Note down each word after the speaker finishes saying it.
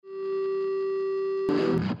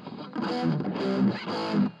Break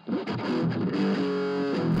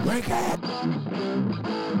it!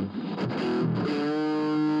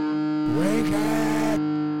 Break it!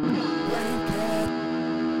 Break it!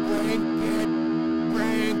 Break it!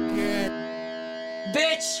 Break it!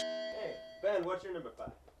 Bitch! Hey, Ben, what's your number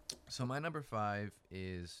 5? So my number 5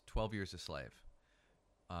 is 12 Years a Slave.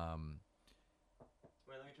 Wait,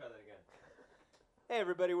 let me try that again. Hey,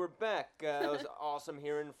 everybody, we're back. It was awesome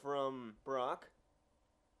hearing from Brock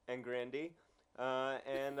and Grandy.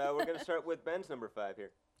 And we're going to start with Ben's number 5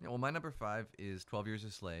 here. Yeah, well, my number 5 is 12 Years a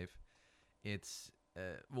Slave. It's,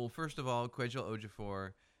 well, first of all, Kwejo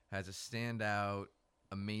Ejiofor has a standout,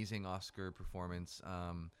 amazing Oscar performance.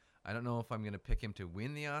 I don't know if I'm going to pick him to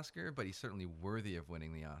win the Oscar, but he's certainly worthy of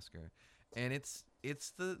winning the Oscar. And it's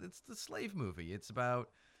the slave movie. It's about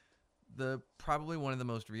probably one of the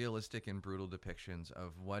most realistic and brutal depictions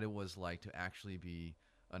of what it was like to actually be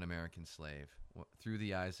an American slave through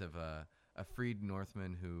the eyes of a freed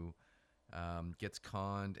Northman who gets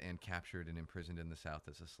conned and captured and imprisoned in the South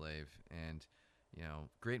as a slave. And, you know,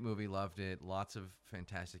 great movie, loved it. Lots of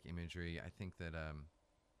fantastic imagery. I think that,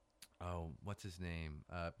 what's his name?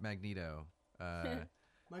 Magneto.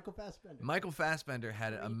 Michael Fassbender. Michael Fassbender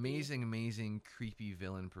had an amazing, creepy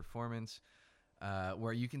villain performance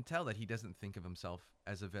where you can tell that he doesn't think of himself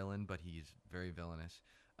as a villain, but he's very villainous.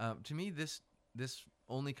 To me, this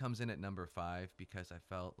only comes in at number 5 because I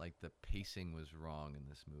felt like the pacing was wrong in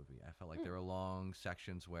this movie. I felt like there were long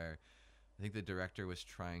sections where I think the director was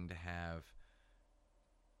trying to have,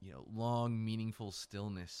 you know, long, meaningful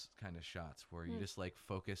stillness kind of shots where you just like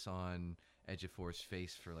focus on Ejiofor's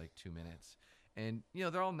face for like 2 minutes. And, you know,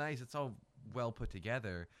 they're all nice. It's all well put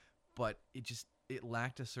together, but it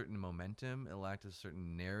lacked a certain momentum. It lacked a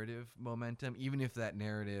certain narrative momentum, even if that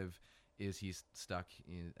narrative is he's stuck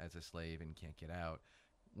as a slave and can't get out.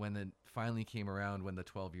 When it finally came around, when the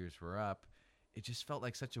 12 years were up, it just felt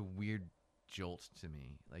like such a weird jolt to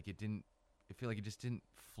me. Like I feel like it just didn't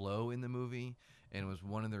flow in the movie, and it was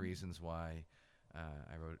one of the reasons why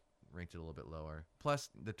I ranked it a little bit lower. Plus,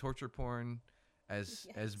 the torture porn, as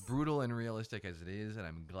brutal and realistic as it is, and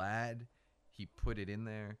I'm glad he put it in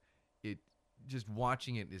there, it just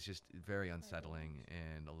watching it is just very unsettling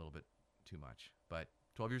and a little bit too much. But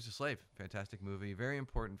 12 Years a Slave, fantastic movie, very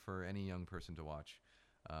important for any young person to watch,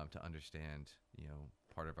 to understand, you know,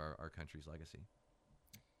 part of our country's legacy.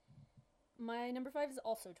 My number 5 is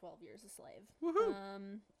also 12 Years a Slave.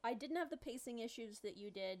 Woohoo! I didn't have the pacing issues that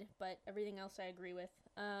you did, but everything else I agree with.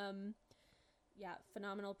 Yeah,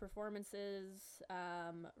 phenomenal performances.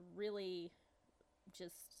 Really,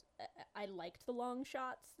 just I liked the long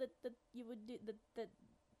shots that you would do that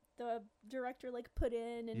the director like put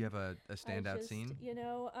in. And you have a standout scene? You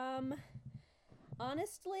know,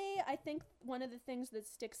 honestly, I think one of the things that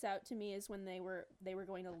sticks out to me is when they were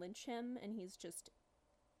going to lynch him, and he's just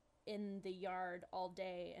in the yard all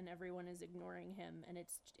day, and everyone is ignoring him, and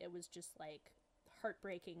it was just like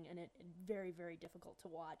heartbreaking and very, very difficult to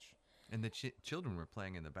watch. And the children were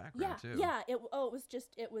playing in the background too. Yeah. It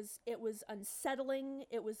was unsettling.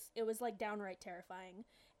 It was like downright terrifying.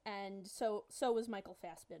 And so was Michael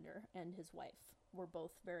Fassbender and his wife were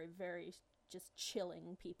both very, very just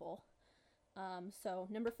chilling people. So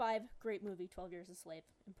number 5, great movie, 12 Years a Slave,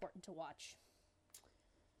 important to watch.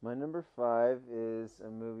 My number 5 is a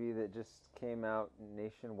movie that just came out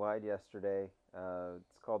nationwide yesterday.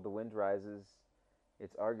 It's called The Wind Rises.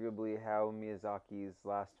 It's arguably Hayao Miyazaki's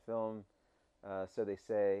last film, so they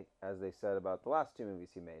say, as they said about the last 2 movies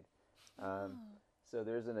he made. So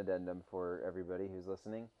there's an addendum for everybody who's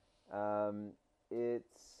listening.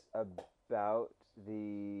 It's about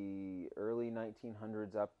the early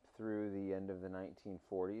 1900s up through the end of the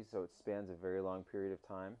 1940s, so it spans a very long period of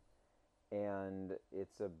time. And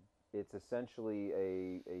it's essentially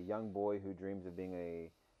a young boy who dreams of being a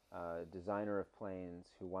designer of planes,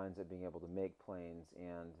 who winds up being able to make planes,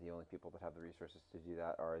 and the only people that have the resources to do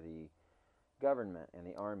that are the government and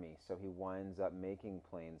the army. So he winds up making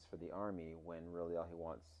planes for the army when really all he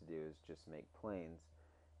wants to do is just make planes.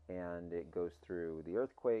 And it goes through the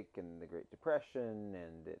earthquake and the Great Depression,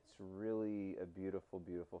 and it's really a beautiful,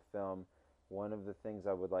 beautiful film. One of the things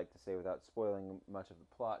I would like to say without spoiling much of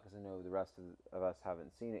the plot, because I know the rest of us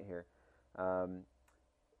haven't seen it here,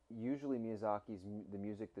 usually Miyazaki's the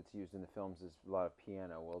music that's used in the films is a lot of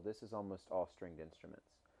piano. Well, this is almost all stringed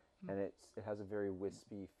instruments, and it has a very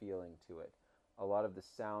wispy feeling to it. A lot of the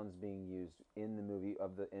sounds being used in the movie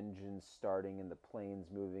of the engines starting and the planes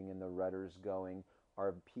moving and the rudders going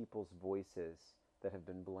are people's voices that have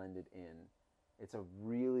been blended in. It's a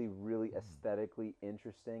really, really aesthetically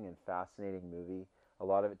interesting and fascinating movie. A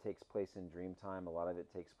lot of it takes place in dream time. A lot of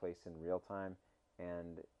it takes place in real time.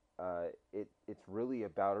 and it's really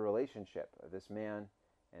about a relationship of this man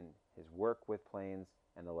and his work with planes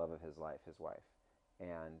and the love of his life, his wife,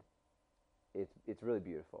 and it's really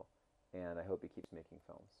beautiful, and I hope he keeps making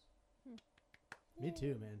films. Me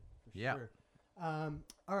too, man. For Yeah. Sure.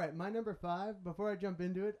 All right, my number 5. Before I jump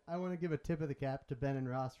into it, I want to give a tip of the cap to Ben and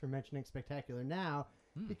Ross for mentioning Spectacular Now,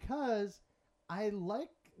 because I like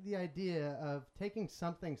the idea of taking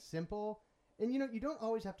something simple, and you don't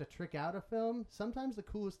always have to trick out a film. Sometimes the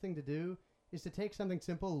coolest thing to do is to take something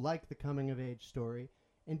simple like the coming of age story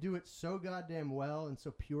and do it so goddamn well and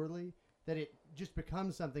so purely that it just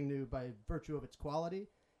becomes something new by virtue of its quality.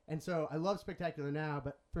 And so I love Spectacular Now,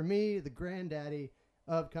 but for me, the granddaddy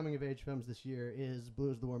of coming-of-age films this year is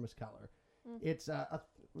Blue is the Warmest Color. It's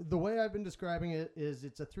the way I've been describing it is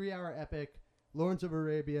it's a 3-hour epic, Lawrence of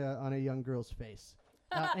Arabia on a young girl's face.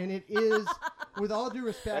 And it is, with all due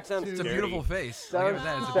respect sounds It's a dirty. beautiful face. I'll give it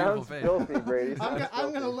that. It's a beautiful Sounds face. filthy, Brady. I'm Sounds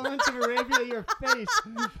going to filthy. Lawrence of Arabia your face.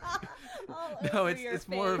 All No, over it's your it's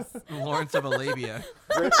more face. of Lawrence of Arabia.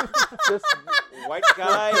 Just White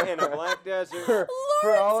guy in a black desert.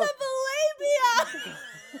 for all Lawrence of Arabia!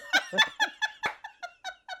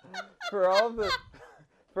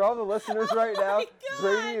 for all the listeners right now, my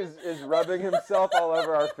Brady is rubbing himself all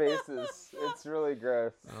over our faces. It's really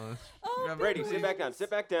gross. Oh, Brady, sit back down. Sit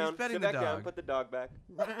back down. petting Sit the back down. dog. Put the dog back.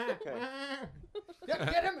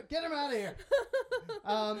 Get him out of here.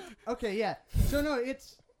 Okay, yeah. So no,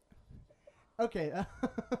 it's okay.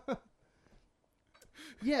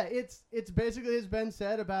 Yeah, it's basically, as Ben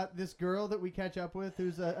said, about this girl that we catch up with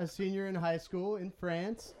who's a senior in high school in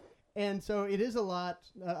France. And so it is a lot,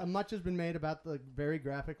 much has been made about the very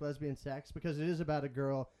graphic lesbian sex because it is about a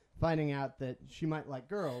girl finding out that she might like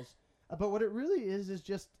girls. But what it really is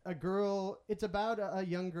just a girl, it's about a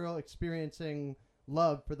young girl experiencing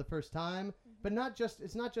love for the first time, but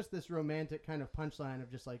it's not just this romantic kind of punchline of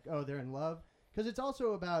just like, oh, they're in love, because it's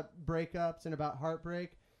also about breakups and about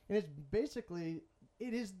heartbreak. And it's basically,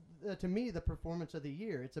 it is, to me, the performance of the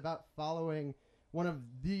year. It's about following one of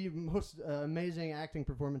the most amazing acting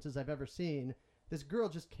performances I've ever seen. This girl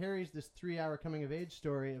just carries this 3-hour coming-of-age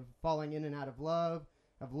story of falling in and out of love,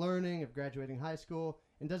 of learning, of graduating high school,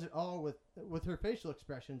 and does it all with her facial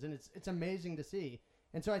expressions, and it's amazing to see.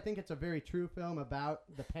 And so I think it's a very true film about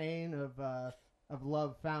the pain of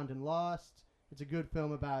love found and lost. It's a good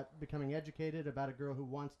film about becoming educated, about a girl who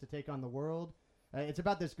wants to take on the world. It's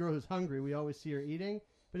about this girl who's hungry. We always see her eating,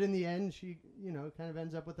 but in the end, she kind of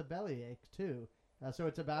ends up with a bellyache too. So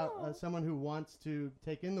it's about someone who wants to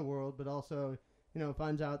take in the world, but also,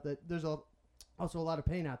 finds out that there's also a lot of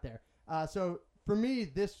pain out there. So for me,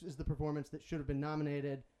 this is the performance that should have been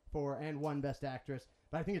nominated for and won Best Actress.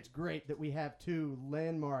 But I think it's great that we have 2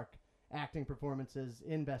 landmark acting performances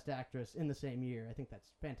in Best Actress in the same year. I think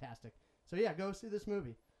that's fantastic. So yeah, go see this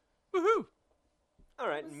movie. Woohoo! All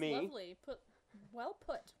right, That was me. lovely. Well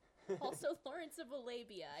put. Also, Lawrence of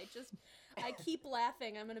Arabia. I keep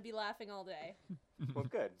laughing. I'm going to be laughing all day. Well,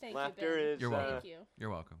 good. Thank Laughter you, Ben. is You're welcome. Thank you. You're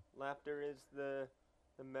welcome. laughter is the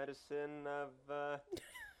medicine of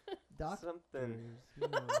Doctors, something.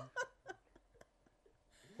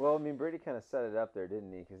 Well, I mean, Brady kind of set it up there,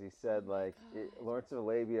 didn't he? Because he said Lawrence of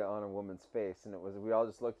Arabia on a woman's face, and we all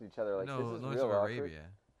just looked at each other like, No, this is Lawrence real of awkward. Arabia.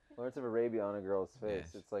 Lawrence of Arabia on a girl's face.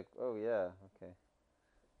 Yes. It's like, oh yeah, okay.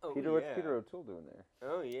 Oh, Peter, yeah. what's Peter O'Toole doing there?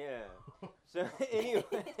 Oh yeah. So anyway,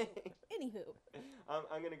 Anywho.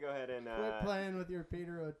 I'm gonna go ahead and Quit playing with your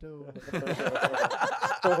Peter O'Toole.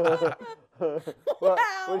 Well,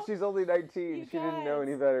 Wow. when she's only 19, You she didn't know guys.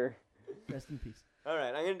 any better. Rest in peace. All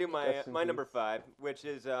right, I'm gonna do my Rest in my number peace. 5, which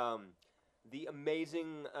is the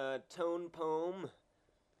amazing tone poem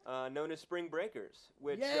known as Spring Breakers,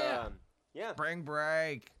 which Yeah. yeah, Spring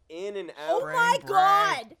break. in and Oh out. Spring my break.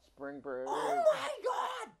 god! Spring break. Oh my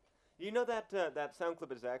god! You know that that sound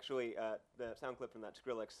clip is actually the sound clip from that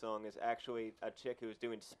Skrillex song is actually a chick who was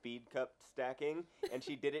doing speed cup stacking, and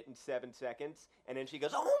she did it in 7 seconds, and then she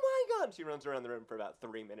goes, "Oh my god!" And she runs around the room for about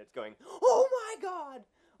 3 minutes, going, "Oh my god!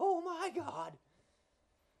 Oh my god!"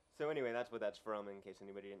 So anyway, that's what that's from. In case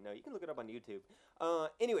anybody didn't know, you can look it up on YouTube.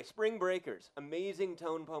 Anyway, Spring Breakers, amazing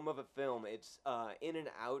tone poem of a film. It's in and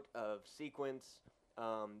out of sequence.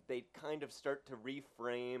 They kind of start to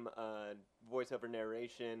reframe voiceover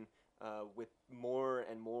narration with more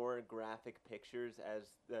and more graphic pictures as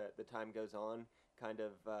the time goes on. Kind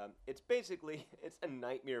of, it's basically, it's a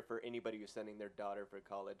nightmare for anybody who's sending their daughter for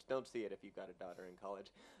college. Don't see it if you've got a daughter in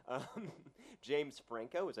college. James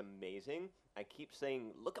Franco is amazing. I keep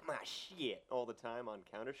saying, "Look at my shit" all the time on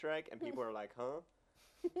Counter-Strike, and people are like, huh?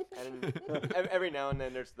 And every now and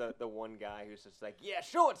then there's the one guy who's just like, "Yeah,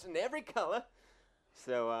 sure, it's in every color."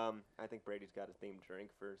 So I think Brady's got a themed drink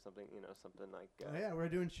for something, something like Oh, yeah, we're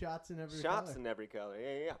doing shots in every shots color. in every color.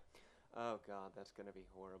 Yeah. Oh God, that's gonna be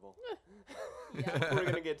horrible. Yeah. We're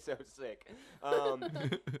gonna get so sick.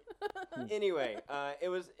 Anyway,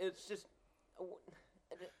 it's just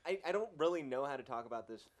I don't really know how to talk about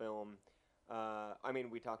this film. I mean,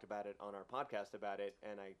 we talked about it on our podcast about it,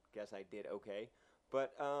 and I guess I did okay.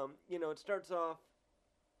 But it starts off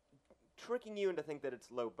tricking you into think that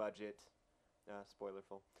it's low budget,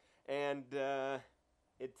 spoilerful, and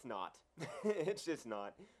it's not. It's just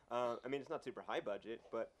not. I mean, it's not super high budget,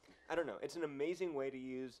 but I don't know. It's an amazing way to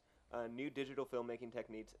use new digital filmmaking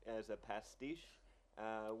techniques as a pastiche,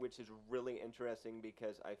 which is really interesting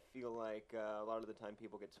because I feel like a lot of the time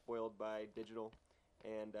people get spoiled by digital,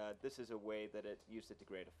 and this is a way that it used it to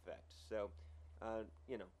great effect. So,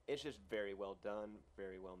 it's just very well done,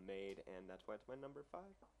 very well made, and that's why it's my number 5.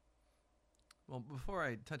 Well, before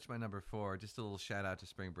I touch my number 4, just a little shout out to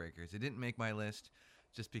Spring Breakers. It didn't make my list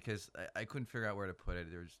just because I couldn't figure out where to put it.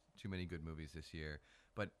 There was too many good movies this year.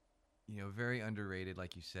 But, very underrated,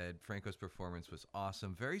 like you said. Franco's performance was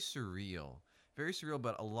awesome. Very surreal,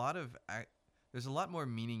 but there's a lot more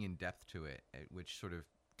meaning and depth to it, which sort of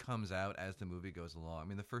comes out as the movie goes along. I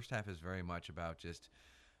mean, the first half is very much about just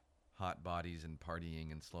hot bodies and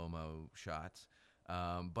partying and slow-mo shots.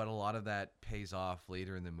 But a lot of that pays off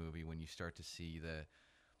later in the movie when you start to see the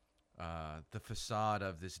facade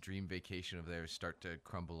of this dream vacation of theirs start to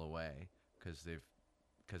crumble away because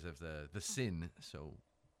of the sin, so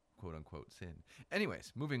quote unquote sin.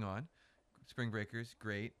 Anyways, moving on. Spring Breakers,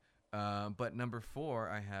 great. But number 4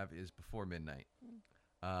 I have is Before Midnight.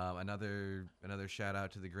 Another shout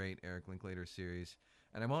out to the great Eric Linklater series,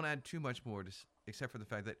 and I won't add too much more, except for the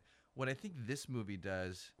fact that what I think this movie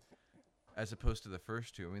does, as opposed to the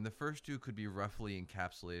first two. I mean, the first two could be roughly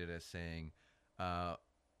encapsulated as saying,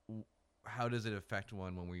 how does it affect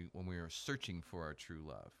one when we are searching for our true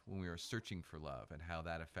love, when we are searching for love, and how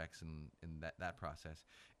that affects in that process.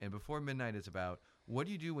 And Before Midnight is about what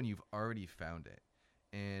do you do when you've already found it.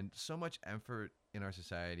 And so much effort in our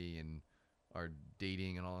society and our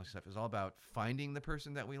dating and all that stuff is all about finding the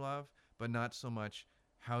person that we love, but not so much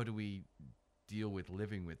how do we deal with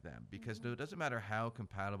living with them, because it doesn't matter how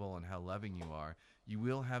compatible and how loving you are, you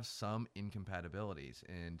will have some incompatibilities,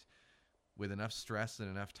 and with enough stress and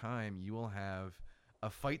enough time, you will have a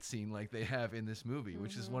fight scene like they have in this movie,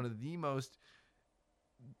 which is one of the most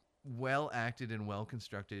well acted and well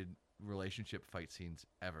constructed relationship fight scenes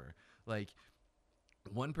ever. Like,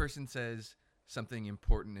 one person says something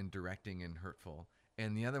important and directing and hurtful,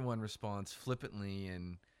 and the other one responds flippantly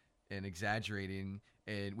and exaggerating,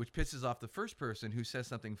 and which pisses off the first person who says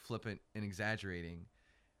something flippant and exaggerating,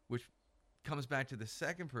 which comes back to the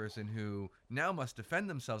second person who now must defend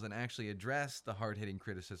themselves and actually address the hard-hitting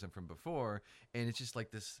criticism from before. And it's just like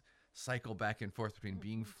this cycle back and forth between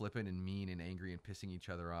being flippant and mean and angry and pissing each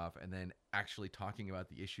other off, and then actually talking about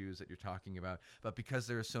the issues that you're talking about. But because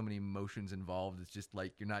there are so many emotions involved, it's just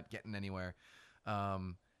like you're not getting anywhere.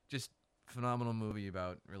 Just phenomenal movie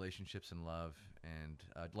about relationships and love, and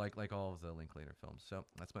like all of the Linklater films. So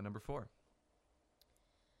that's my number 4.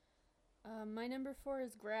 My number 4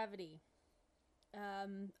 is Gravity.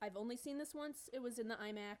 I've only seen this once. It was in the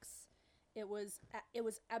IMAX. It was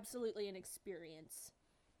absolutely an experience.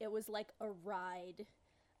 It was like a ride.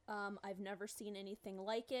 I've never seen anything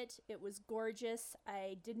like it. It was gorgeous.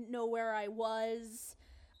 I didn't know where I was.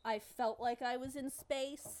 I felt like I was in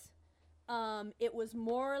space. It was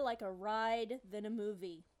more like a ride than a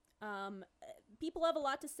movie. People have a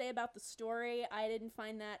lot to say about the story. I didn't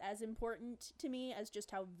find that as important to me as just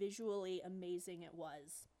how visually amazing it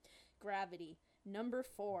was. Gravity. Number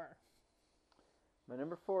 4. My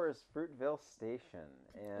number 4 is Fruitvale Station,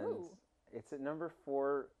 and Ooh. it's at number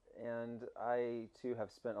 4. And I too have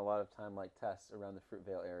spent a lot of time, like Tess, around the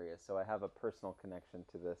Fruitvale area, so I have a personal connection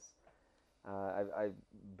to this. I've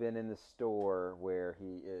been in the store where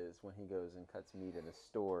he is when he goes and cuts meat in a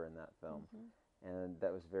store in that film, and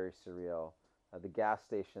that was very surreal. The gas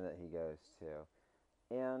station that he goes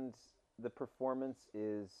to, and the performance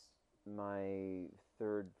is my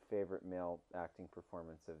 3rd favorite male acting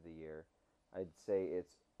performance of the year. I'd say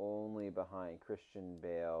it's only behind Christian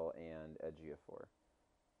Bale and Ejiofor.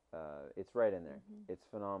 It's right in there. It's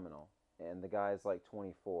phenomenal, and the guy's like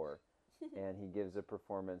 24. And he gives a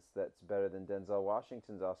performance that's better than Denzel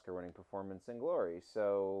Washington's Oscar-winning performance in Glory.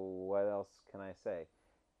 So what else can I say?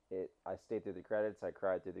 I stayed through the credits. I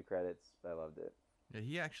cried through the credits. I loved it. Yeah,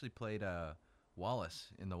 he actually played Wallace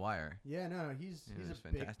in The Wire. Yeah, no, he's It was a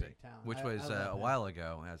big fantastic, talent. which I was love a him. while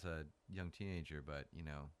ago as a young teenager. But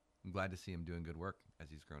I'm glad to see him doing good work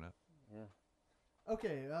as he's grown up. Yeah.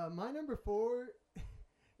 Okay, my number 4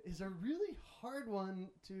 is a really hard one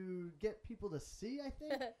to get people to see, I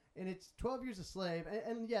think. And it's 12 Years a Slave,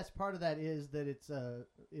 and yes, part of that is that it's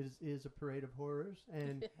is a parade of horrors,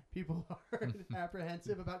 and people are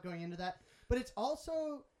apprehensive about going into that. But it's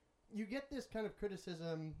also, you get this kind of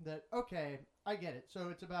criticism that, okay, I get it. So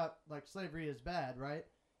it's about, like, slavery is bad, right?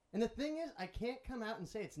 And the thing is, I can't come out and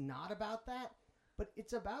say it's not about that, but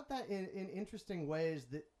it's about that in interesting ways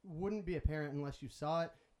that wouldn't be apparent unless you saw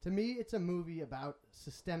it. To me, it's a movie about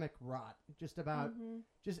systemic rot, just about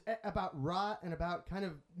about rot and about kind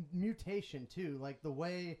of mutation too, like the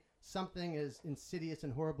way something as insidious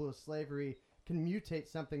and horrible as slavery can mutate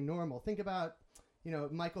something normal. Think about,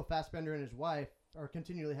 Michael Fassbender and his wife are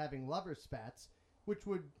continually having lover spats, which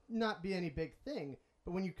would not be any big thing.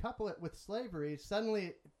 But when you couple it with slavery, suddenly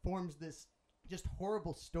it forms this just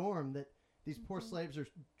horrible storm that these poor slaves are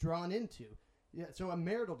drawn into. Yeah, so a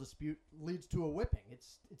marital dispute leads to a whipping.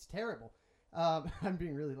 It's terrible. I'm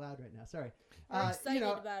being really loud right now. Sorry. We're excited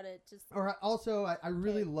about it. I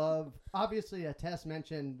really love. Obviously, Tess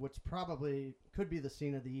mentioned what's probably could be the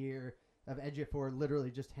scene of the year of Ejiofor literally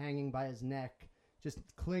just hanging by his neck, just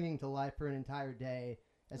clinging to life for an entire day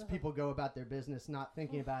as people go about their business, not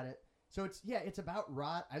thinking about it. So it's about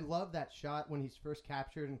rot. I love that shot when he's first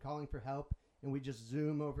captured and calling for help, and we just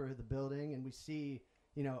zoom over the building and we see,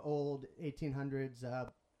 old 1800s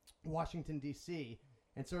Washington, D.C.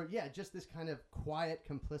 And so, just this kind of quiet,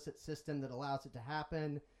 complicit system that allows it to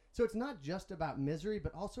happen. So it's not just about misery,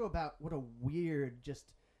 but also about what a weird,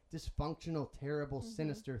 just dysfunctional, terrible,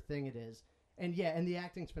 sinister thing it is. And the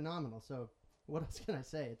acting's phenomenal. So what else can I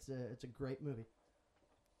say? It's a great movie.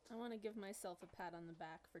 I want to give myself a pat on the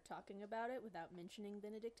back for talking about it without mentioning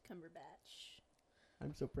Benedict Cumberbatch.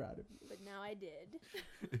 I'm so proud of you. But now I did.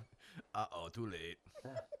 Uh-oh, too late.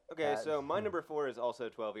 Okay, so my number 4 is also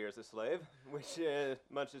 12 Years a Slave, which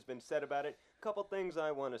much has been said about it. Couple things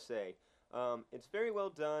I want to say. It's very well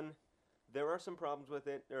done. There are some problems with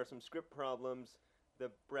it. There are some script problems. The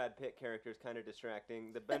Brad Pitt character is kind of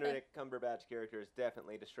distracting. The Benedict Cumberbatch character is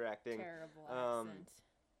definitely distracting. Terrible accent.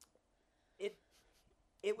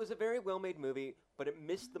 It was a very well-made movie, but it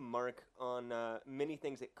missed the mark on many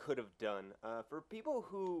things it could have done. For people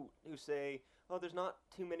who say, oh, there's not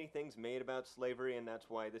too many things made about slavery, and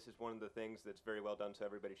that's why this is one of the things that's very well done, so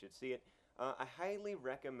everybody should see it, I highly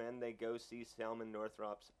recommend they go see Salman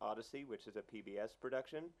Northrop's Odyssey, which is a PBS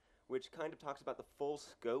production, which kind of talks about the full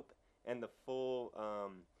scope and the full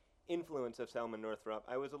influence of Salman Northrop.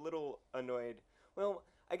 I was a little annoyed. Well,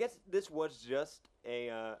 I guess this was just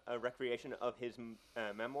a recreation of his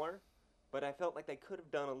memoir, but I felt like they could have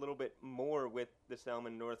done a little bit more with the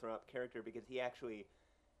Salman Northrop character because he actually,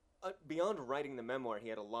 beyond writing the memoir, he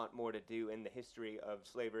had a lot more to do in the history of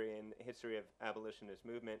slavery and the history of abolitionist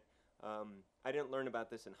movement. I didn't learn about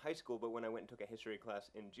this in high school, but when I went and took a history class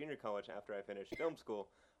in junior college after I finished film school,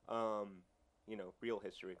 real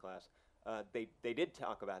history class, they did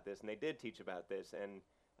talk about this and they did teach about this, and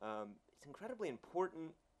it's incredibly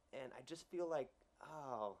important, and I just feel like,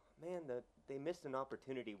 oh man, they missed an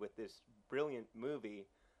opportunity with this brilliant movie,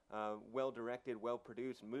 well-directed,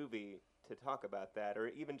 well-produced movie to talk about that, or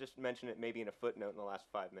even just mention it maybe in a footnote in the last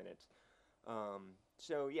 5 minutes.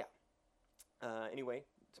 Anyway,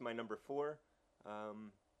 it's my number 4.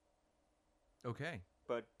 Okay.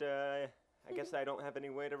 But I guess I don't have any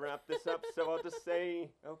way to wrap this up, so I'll just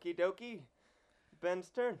say, okie dokie, Ben's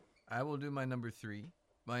turn. I will do my number 3.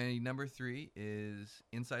 My number 3 is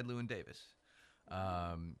Inside Llewyn Davis.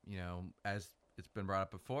 As it's been brought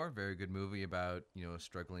up before, very good movie about, a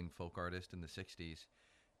struggling folk artist in the 60s.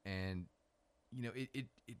 And, it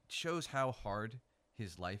shows how hard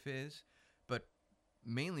his life is, but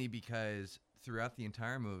mainly because throughout the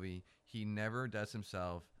entire movie, he never does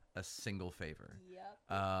himself a single favor.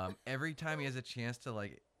 Yep. Every time he has a chance to,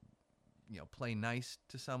 play nice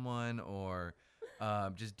to someone or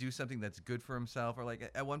just do something that's good for himself, or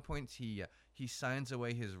at one point he signs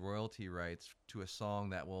away his royalty rights to a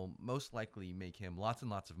song that will most likely make him lots and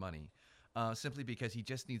lots of money, simply because he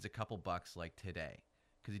just needs a couple bucks today,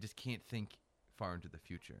 because he just can't think far into the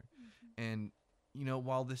future. And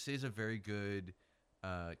while this is a very good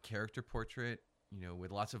character portrait,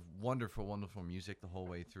 with lots of wonderful music the whole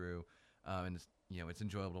way through, and it's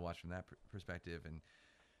enjoyable to watch from that perspective,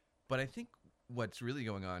 but I think what's really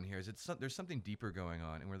going on here is there's something deeper going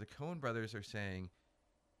on, and where the Coen brothers are saying,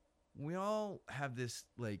 we all have this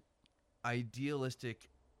idealistic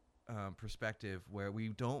perspective where we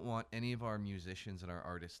don't want any of our musicians and our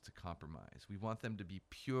artists to compromise. We want them to be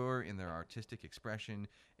pure in their artistic expression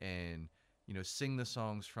and sing the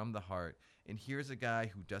songs from the heart. And here's a guy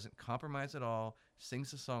who doesn't compromise at all,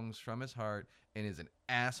 sings the songs from his heart, and is an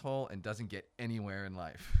asshole and doesn't get anywhere in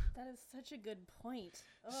life. That is such a good point.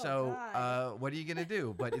 Oh, So, God. what are you gonna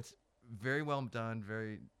do? But it's very well done,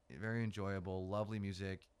 very, very enjoyable, lovely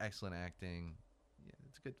music, excellent acting. Yeah,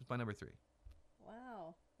 it's good. It's my number 3.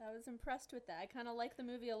 Wow. I was impressed with that. I kind of like the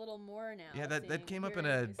movie a little more now. Yeah, that seeing- came up in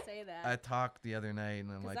hearing you say that. a talk the other night, and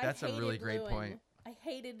I'm 'Cause like, I that's a really hated great Llewyn. point. I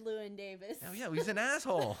hated Llewyn Davis. Oh yeah, he's an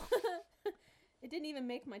asshole. It didn't even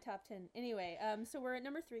make my top 10. Anyway, so we're at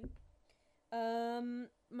number 3.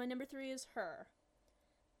 My number 3 is Her.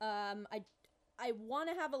 I want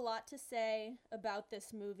to have a lot to say about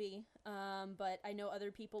this movie, but I know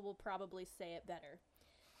other people will probably say it better.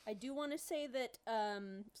 I do want to say that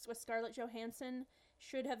Scarlett Johansson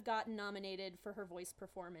should have gotten nominated for her voice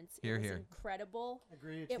performance. Hear, It was hear. incredible.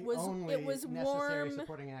 Agree. It's It the was- only it was necessary warm.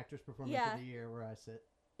 supporting actress performance Yeah. of the year where I sit.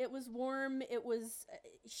 It was warm. It was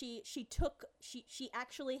she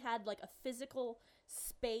actually had like a physical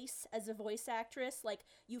space as a voice actress. Like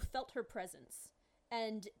you felt her presence.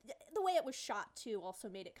 And the way it was shot too also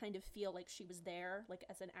made it kind of feel like she was there, like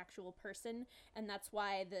as an actual person. And that's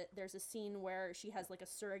why there's a scene where she has like a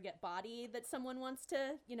surrogate body that someone wants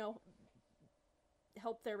to,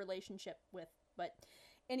 help their relationship with. But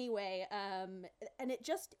anyway, and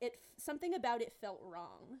something about it felt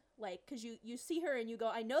wrong. Like, cause you see her and you go,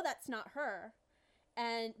 I know that's not her.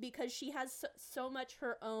 And because she has so much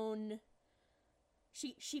her own,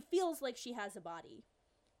 she feels like she has a body.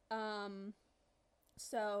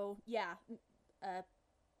 So yeah,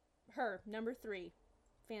 Her, number 3,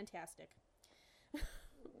 fantastic.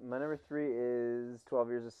 My number 3 is 12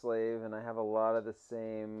 Years a Slave, and I have a lot of the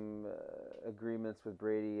same agreements with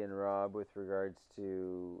Brady and Rob with regards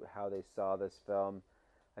to how they saw this film.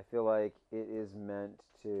 I feel like it is meant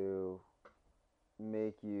to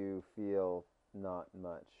make you feel not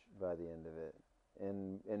much by the end of it,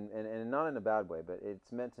 and not in a bad way, but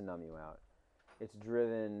it's meant to numb you out. It's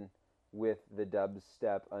driven with the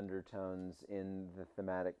dubstep undertones in the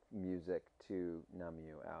thematic music to numb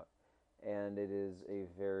you out. And it is a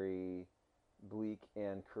very bleak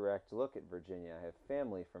and correct look at Virginia. I have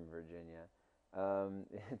family from Virginia.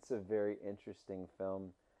 It's a very interesting film.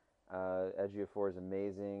 Ejiofor is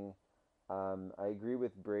amazing. I agree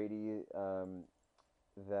with Brady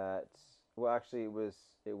that, well, actually it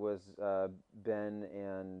was Ben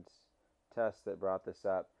and Tess that brought this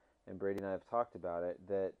up, and Brady and I have talked about it,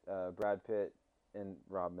 that Brad Pitt, and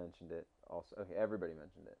Rob mentioned it also. Okay, everybody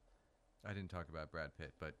mentioned it. I didn't talk about Brad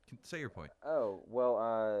Pitt, but say your point. Oh,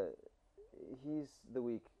 well, he's the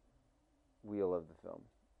weak wheel of the film,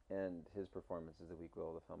 and his performance is the weak wheel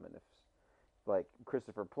of the film. And if, like,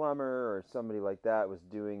 Christopher Plummer or somebody like that was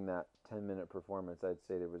doing that 10-minute performance, I'd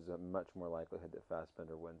say there was a much more likelihood that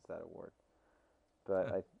Fassbender wins that award.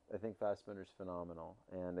 But I think Fassbender's phenomenal,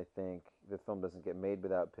 and I think the film doesn't get made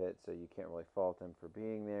without Pitt, so you can't really fault him for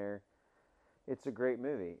being there. It's a great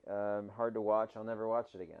movie. Hard to watch. I'll never watch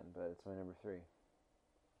it again, but it's my number 3.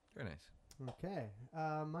 Very nice. Okay.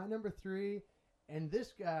 My number 3, and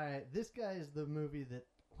this guy is the movie that,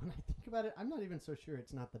 when I think about it, I'm not even so sure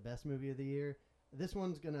it's not the best movie of the year. This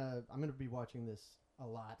one's I'm gonna be watching this a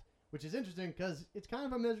lot, which is interesting because it's kind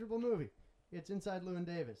of a miserable movie. It's Inside Llewyn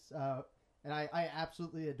Davis. And I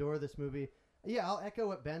absolutely adore this movie. Yeah, I'll echo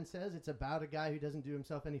what Ben says. It's about a guy who doesn't do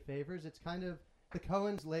himself any favors. It's kind of the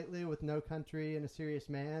Coens lately with No Country and A Serious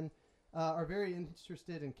Man are very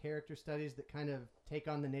interested in character studies that kind of take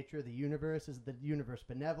on the nature of the universe. Is the universe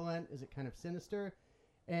benevolent? Is it kind of sinister?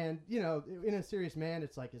 And, in A Serious Man,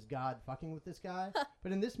 it's like, is God fucking with this guy?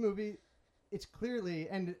 But in this movie, it's clearly,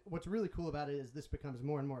 and what's really cool about it is this becomes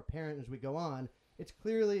more and more apparent as we go on, it's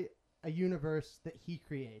clearly a universe that he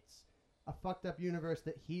creates. A fucked up universe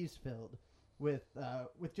that he's filled with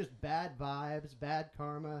just bad vibes, bad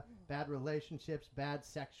karma, bad relationships, bad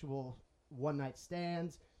sexual one-night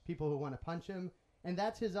stands, people who want to punch him, and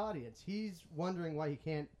that's his audience. He's wondering why he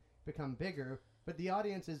can't become bigger, but the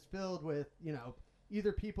audience is filled with,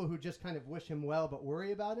 either people who just kind of wish him well but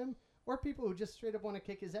worry about him, or people who just straight up want to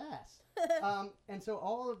kick his ass. And so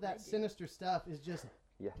all of that sinister stuff is just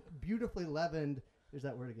beautifully leavened. There's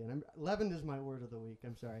that word again. Leavened is my word of the week.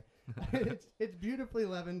 I'm sorry. It's beautifully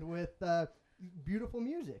leavened with beautiful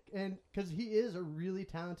music, and because he is a really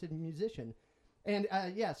talented musician. And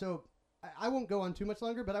so I won't go on too much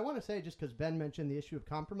longer, but I want to say, just because Ben mentioned the issue of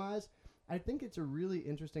compromise, I think it's a really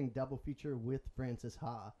interesting double feature with Frances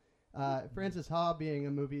Ha. Frances Ha being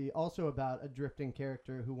a movie also about a drifting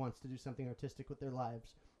character who wants to do something artistic with their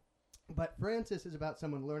lives. But Frances is about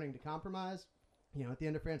someone learning to compromise. At the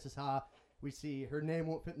end of Frances Ha, we see her name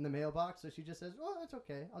won't fit in the mailbox, so she just says, well, that's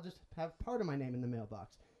okay. I'll just have part of my name in the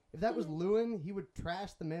mailbox. If that was Lewin, he would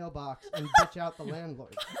trash the mailbox and bitch out the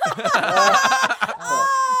landlord.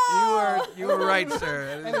 You were right,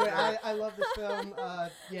 sir. Anyway, I love this film.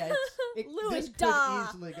 Yeah, Lewin this could Da.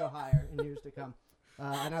 easily go higher in years to come.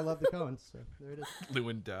 And I love the Coens, so there it is.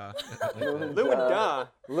 Lewin Da. Lewin Da.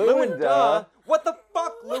 Lewin Da. What the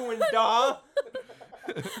fuck, Lewin Da?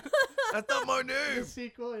 That's not my The name.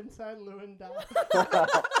 sequel inside Lewin Da.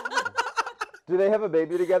 Do they have a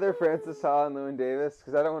baby together, Francis Ha and Llewyn Davis?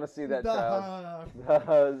 Because I don't want to see that child.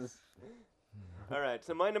 Does. All right,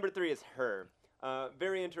 so my number 3 is Her.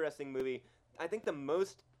 Very interesting movie. I think the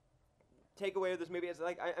most takeaway of this movie is,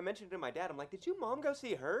 like, I mentioned it to my dad. I'm like, did you mom go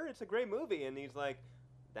see Her? It's a great movie. And he's like,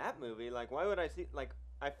 that movie? Like, why would I see? Like,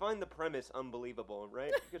 I find the premise unbelievable,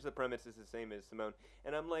 right? Because the premise is the same as Simone.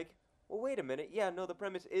 And I'm like, well, wait a minute. Yeah, no, the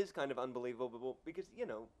premise is kind of unbelievable because, you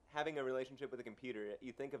know, having a relationship with a computer,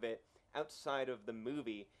 you think of it outside of the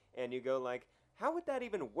movie and you go like, how would that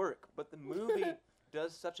even work? But the movie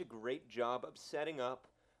does such a great job of setting up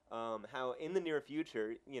how in the near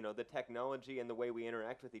future, you know, the technology and the way we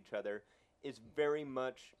interact with each other is very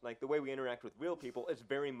much, like the way we interact with real people is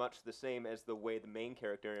very much the same as the way the main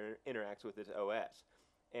character interacts with his OS.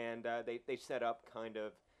 And they set up kind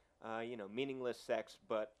of, you know, meaningless sex,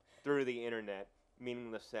 but through the internet,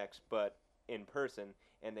 meaningless sex, but in person,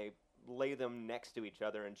 and they lay them next to each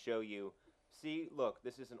other and show you, see, look,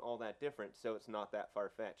 this isn't all that different, so it's not that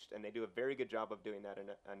far-fetched. And they do a very good job of doing that in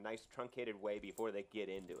a nice truncated way before they get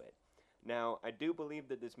into it. Now, I do believe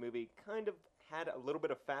that this movie kind of had a little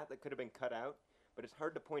bit of fat that could have been cut out, but it's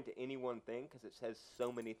hard to point to any one thing because it says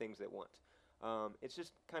so many things at once. It's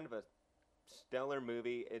just kind of a stellar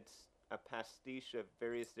movie. It's a pastiche of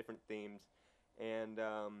various different themes, and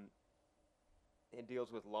it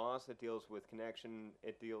deals with loss, it deals with connection,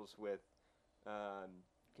 it deals with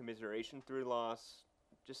commiseration through loss,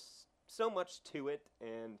 just so much to it,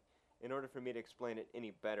 and in order for me to explain it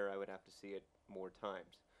any better, I would have to see it more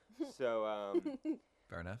times. So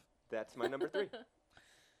Fair enough. that's my number 3.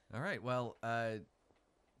 All right. Well,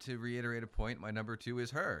 to reiterate a point, my number 2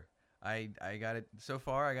 is Her. I got it so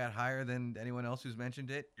far. I got higher than anyone else who's mentioned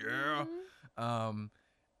it. Yeah.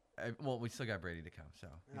 Well, we still got Brady to come, so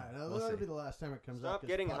you know, All right, we'll that'll see. be the last time it comes up. Stop 'cause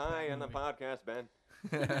getting fuck high that on the movie. podcast, Ben.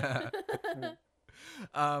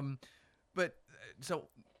 But so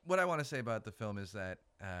what I want to say about the film is that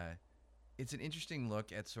it's an interesting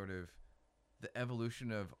look at sort of the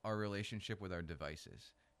evolution of our relationship with our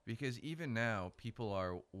devices. Because even now, people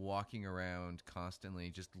are walking around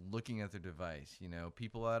constantly just looking at their device. You know,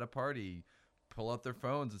 people at a party pull out their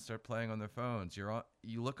phones and start playing on their phones.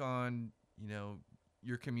 You look on, you know,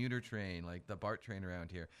 your commuter train, like the BART train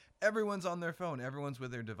around here. Everyone's on their phone. Everyone's with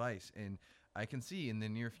their device. And I can see in the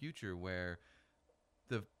near future where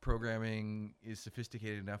the programming is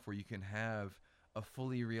sophisticated enough where you can have a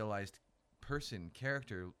fully realized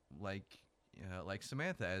character like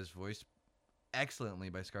Samantha, as voiced excellently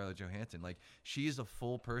by Scarlett Johansson. Like, she's a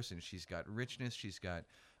full person. She's got richness. She's got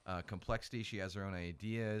complexity. She has her own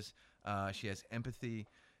ideas. She has empathy.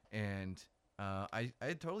 And I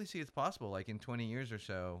totally see it's possible, like in 20 years or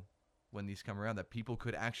so, when these come around, that people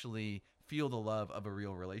could actually feel the love of a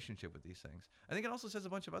real relationship with these things. I think it also says a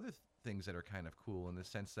bunch of other things that are kind of cool in the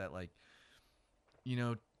sense that, like, you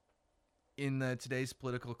know, in today's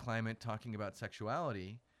political climate, talking about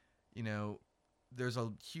sexuality, you know, there's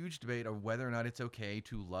a huge debate of whether or not it's okay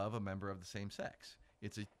to love a member of the same sex.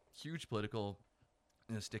 It's a huge political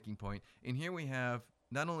sticking point. And here we have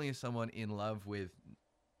not only is someone in love with,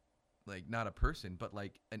 like, not a person, but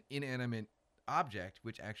like an inanimate object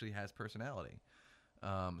which actually has personality.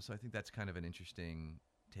 So I think that's kind of an interesting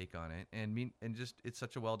take on it. And just it's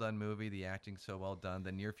such a well done movie. The acting's so well done.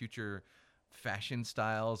 The near future fashion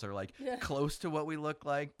styles are like close to what we look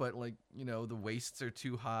like, but, like, you know, the waists are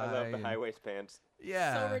too high. I love the high waist pants.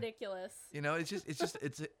 Yeah. So ridiculous. You know,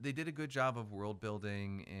 they did a good job of world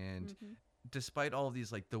building, and despite all of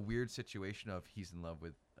these, like, the weird situation of he's in love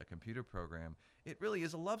with a computer program, it really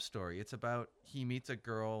is a love story. It's about he meets a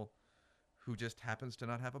girl who just happens to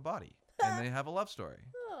not have a body, and they have a love story.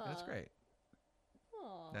 And it's great.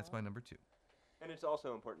 Aw. That's my number 2. And it's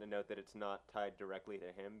also important to note that it's not tied directly to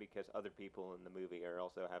him because other people in the movie are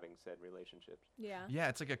also having said relationships. Yeah. Yeah,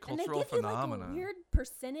 it's like a And they cultural give you, phenomenon. like, a weird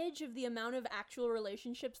percentage of the amount of actual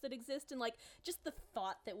relationships that exist, and, like, just the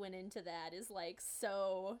thought that went into that is, like,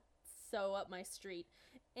 so up my street.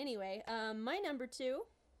 Anyway, my number 2,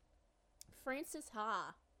 Francis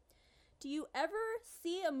Ha. Do you ever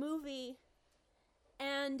see a movie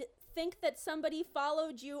and think that somebody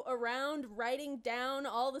followed you around writing down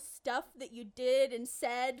all the stuff that you did and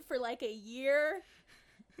said for like a year?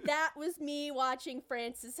 That was me watching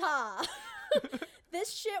Francis Ha.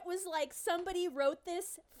 This shit was like somebody wrote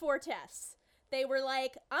this for Tess. They were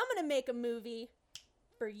like, I'm gonna make a movie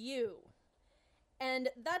for you. And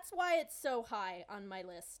that's why it's so high on my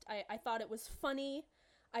list. I thought it was funny.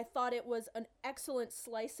 I thought it was an excellent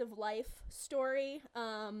slice of life story.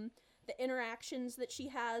 The interactions that she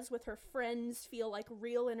has with her friends feel like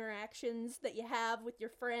real interactions that you have with your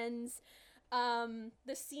friends.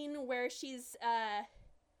 The scene where I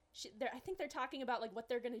think they're talking about like what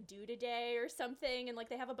they're gonna do today or something, and like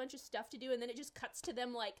they have a bunch of stuff to do, and then it just cuts to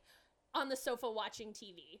them like on the sofa watching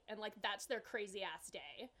TV, and like that's their crazy ass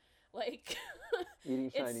day. Like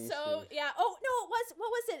Eating it's Chinese so food. yeah. Oh no, what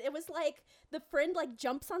was it? It was like the friend like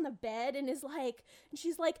jumps on the bed and is like, and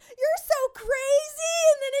she's like, "You're so crazy,"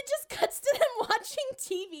 and then it just cuts to them watching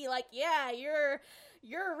TV. Like, yeah, you're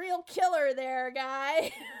a real killer there,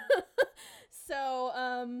 guy. So,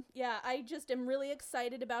 yeah, I just am really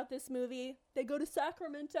excited about this movie. They go to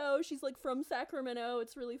Sacramento. She's like from Sacramento.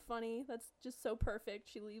 It's really funny. That's just so perfect.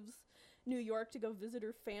 She leaves New York to go visit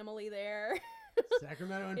her family there.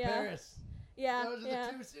 Sacramento and Yeah. Paris. Yeah, Those are yeah.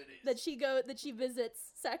 the two cities. That she visits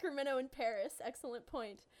Sacramento and Paris. Excellent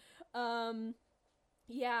point.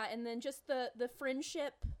 Yeah, and then just the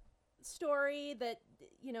friendship story that,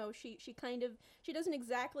 you know, she doesn't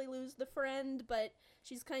exactly lose the friend, but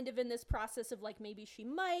she's kind of in this process of like maybe she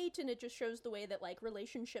might, and it just shows the way that like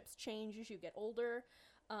relationships change as you get older.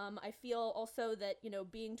 I feel also that, you know,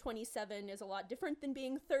 being 27 is a lot different than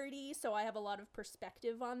being 30, so I have a lot of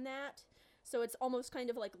perspective on that. So it's almost kind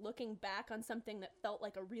of like looking back on something that felt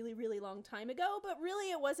like a really, really long time ago, but really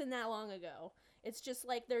it wasn't that long ago. It's just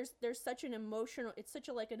like there's such an emotional, it's such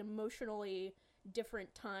a like an emotionally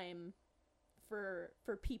different time for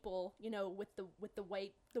people, you know, with the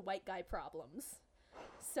white guy problems.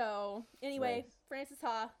 So anyway, Nice. Frances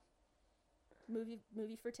Ha,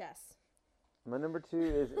 movie for Tess. My number 2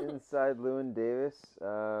 is Inside Llewyn Davis.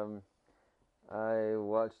 I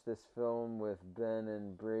watched this film with Ben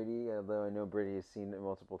and Brady, although I know Brady has seen it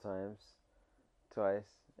multiple times,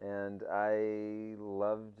 twice, and I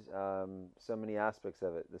loved so many aspects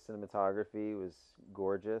of it. The cinematography was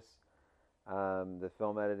gorgeous. The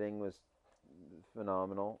film editing was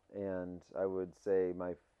phenomenal, and I would say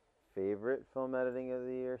my favorite film editing of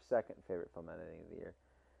the year, second favorite film editing of the year.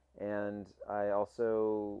 And I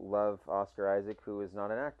also love Oscar Isaac, who is not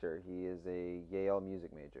an actor. He is a Yale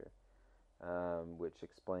music major. Which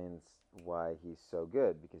explains why he's so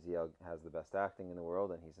good, because he has the best acting in the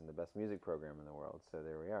world and he's in the best music program in the world. So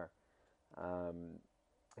there we are.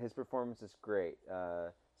 His performance is great.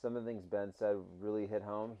 Some of the things Ben said really hit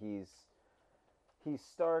home. He's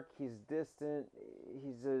stark, he's distant,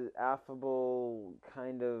 he's an affable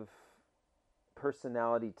kind of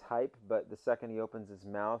personality type, but the second he opens his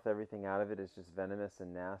mouth, everything out of it is just venomous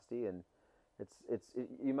and nasty, and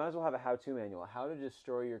you might as well have a how-to manual. How to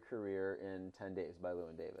Destroy Your Career in 10 Days by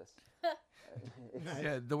Llewyn Davis.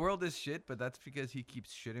 Yeah, the world is shit, but that's because he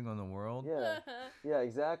keeps shitting on the world. Yeah,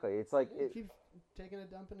 exactly. It's like He keeps taking a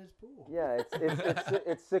dump in his pool. yeah,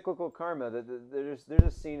 it's cyclical karma. There's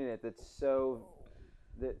a scene in it that's so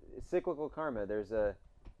cyclical karma. There's a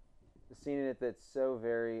scene in it that's so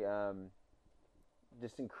very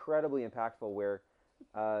just incredibly impactful, where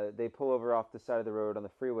they pull over off the side of the road on the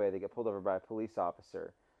freeway. They get pulled over by a police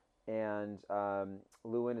officer, and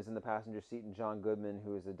Llewyn is in the passenger seat, and John Goodman,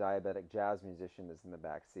 who is a diabetic jazz musician, is in the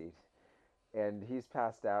back seat, and he's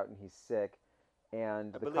passed out and he's sick,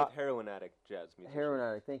 and I believe heroin addict jazz musician. heroin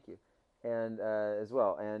addict, thank you, and as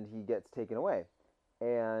well, and he gets taken away,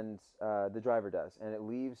 and the driver does, and it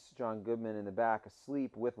leaves John Goodman in the back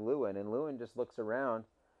asleep with Llewyn, and Llewyn just looks around,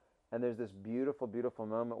 and there's this beautiful, beautiful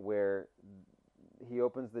moment where he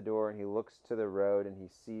opens the door and he looks to the road and he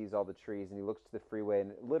sees all the trees, and he looks to the freeway,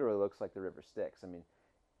 and it literally looks like the river Styx. I mean,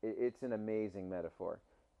 it's an amazing metaphor,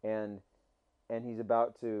 and he's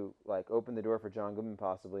about to like open the door for John Goodman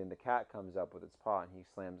possibly, and the cat comes up with its paw and he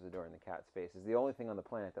slams the door in the cat's face. It's the only thing on the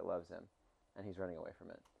planet that loves him, and he's running away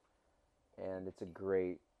from it. And it's a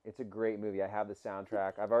great movie. I have the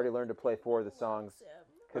soundtrack. I've already learned to play 4 of the songs.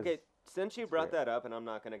 'cause Okay, since you it's brought great. that up, and I'm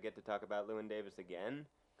not going to get to talk about Llewyn Davis again,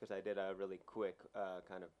 because I did a really quick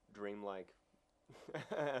kind of dreamlike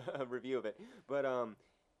review of it. But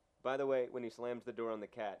by the way, when he slams the door on the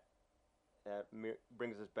cat, that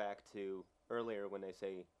brings us back to earlier when they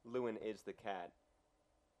say Llewyn is the cat,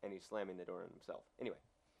 and he's slamming the door on himself. Anyway.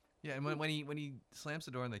 Yeah, and when he slams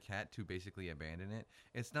the door on the cat to basically abandon it,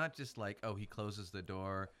 it's not just like, oh, he closes the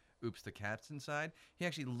door, oops, the cat's inside. He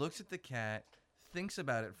actually looks at the cat, thinks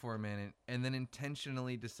about it for a minute, and then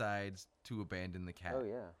intentionally decides to abandon the cat. Oh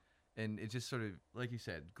yeah. And it just sort of, like you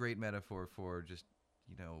said, great metaphor for just,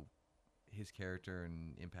 you know, his character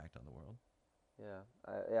and impact on the world.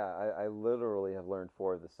 I literally have learned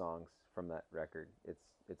 4 of the songs from that record.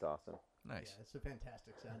 It's awesome. Nice. Yeah, it's a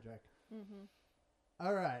fantastic soundtrack. Mm-hmm.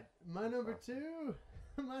 All right, my number awesome.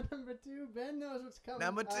 2. My number 2. Ben knows what's coming.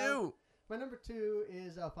 Number 2. My number 2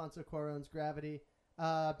 is Alfonso Cuarón's Gravity.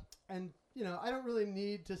 And, you know, I don't really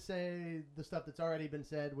need to say the stuff that's already been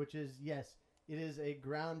said, which is, yes, it is a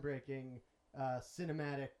groundbreaking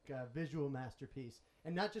cinematic visual masterpiece.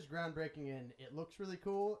 And not just groundbreaking in it looks really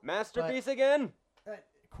cool. Masterpiece again.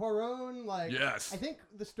 Cuarón, like, Yes. I think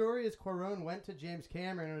the story is Cuarón went to James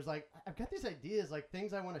Cameron and was like, I've got these ideas, like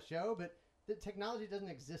things I want to show, but the technology doesn't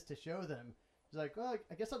exist to show them. He's like, well,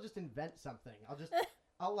 I guess I'll just invent something.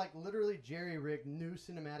 I'll like literally jerry rig new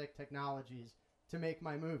cinematic technologies to make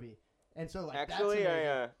my movie. And so like Actually, that's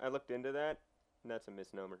amazing. I looked into that, and that's a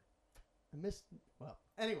misnomer. Well,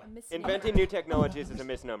 anyway, Inventing new technologies is a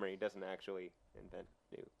misnomer. He doesn't actually invent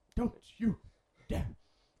new. don't you dare.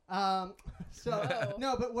 So Whoa.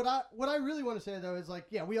 no, but what I really want to say though is like,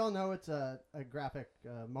 yeah, we all know it's a graphic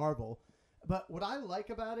marvel, but what I like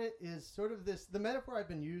about it is sort of the metaphor I've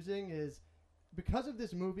been using is because of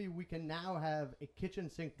this movie, we can now have a kitchen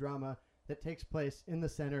sink drama that takes place in the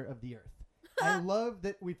center of the earth. I love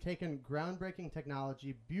that we've taken groundbreaking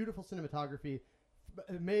technology, beautiful cinematography,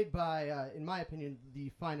 made by, in my opinion,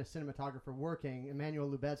 the finest cinematographer working, Emmanuel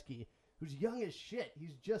Lubezki, who's young as shit.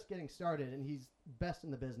 He's just getting started, and he's best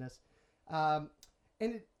in the business. And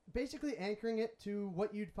it, basically anchoring it to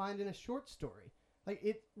what you'd find in a short story. Like,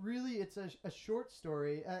 it's a short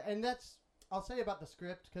story, and that's, I'll say about the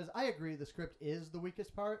script, because I agree the script is the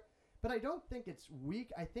weakest part, but I don't think it's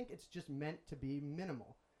weak. I think it's just meant to be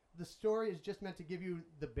minimal. The story is just meant to give you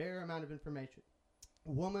the bare amount of information.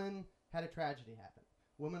 Woman had a tragedy happen.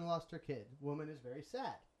 Woman lost her kid. Woman is very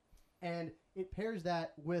sad. And it pairs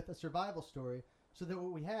that with a survival story so that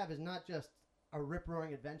what we have is not just a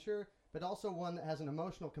rip-roaring adventure, but also one that has an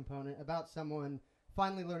emotional component about someone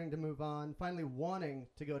finally learning to move on, finally wanting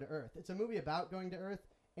to go to Earth. It's a movie about going to Earth,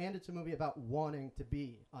 and it's a movie about wanting to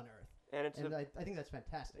be on Earth. And I think that's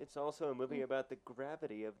fantastic. it's also a movie about the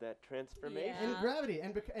gravity of that transformation. And Yeah. gravity,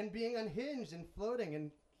 and being unhinged and floating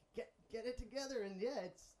and get it together, and yeah,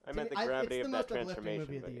 it's. I to meant me, the gravity it's of the that most uplifting transformation,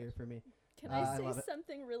 movie of the but year yes. for me. Can I I love say it.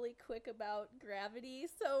 something really quick about Gravity?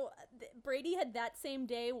 So Brady had that same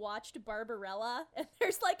day watched Barbarella, and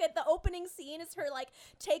there's like at the opening scene is her like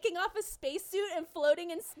taking off a spacesuit and floating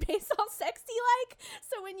in space all sexy like.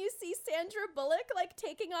 So when you see Sandra Bullock like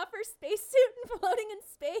taking off her spacesuit and floating in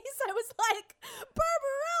space, I was like,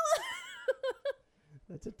 Barbarella.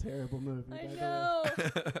 That's a terrible movie. I by the way. know.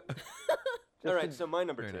 All right, so my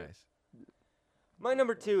number Very 2. nice. My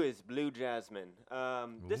number 2 is Blue Jasmine.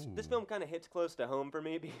 This Ooh. film kind of hits close to home for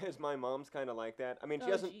me because my mom's kind of like that. I mean, Oh,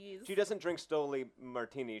 jeez. she doesn't drink Stoli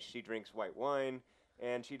martinis. She drinks white wine,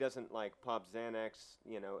 and she doesn't like pop Xanax.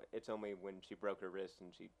 You know, it's only when she broke her wrist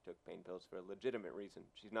and she took pain pills for a legitimate reason.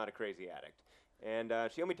 She's not a crazy addict, and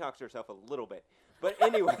she only talks to herself a little bit. But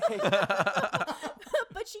anyway.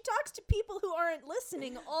 But she talks to people who aren't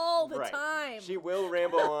listening all the Right. time. She will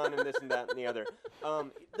ramble on and this and that and the other.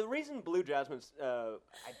 The reason Blue Jasmine's, I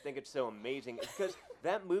think it's so amazing is because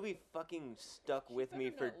that movie fucking stuck with me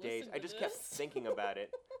better for not days. listen I to just kept this. thinking about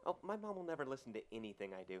it. Oh, my mom will never listen to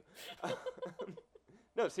anything I do.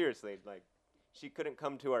 No, seriously, like, she couldn't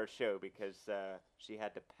come to our show because she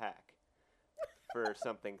had to pack for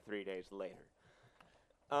something 3 days later.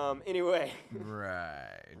 Anyway.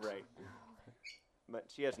 Right. Right. But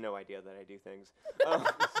she has no idea that I do things. Um,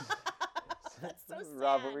 That's so sad.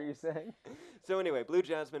 Rob, what were you saying? So anyway, Blue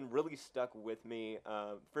Jasmine really stuck with me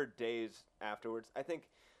for days afterwards. I think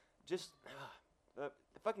just the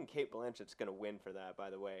fucking Kate Blanchett's gonna win for that, by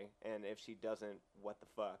the way. And if she doesn't, what the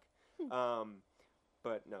fuck?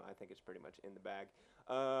 But no, I think it's pretty much in the bag.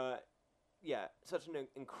 Yeah, such an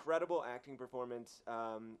incredible acting performance.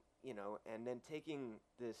 You know, and then taking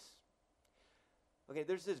this. Okay,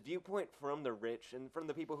 there's this viewpoint from the rich and from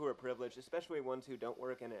the people who are privileged, especially ones who don't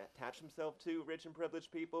work and attach themselves to rich and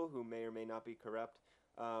privileged people who may or may not be corrupt.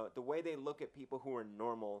 The way they look at people who are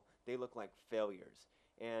normal, they look like failures.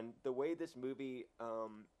 And the way this movie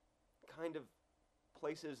kind of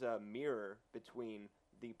places a mirror between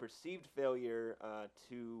the perceived failure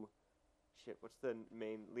to... Shit, what's the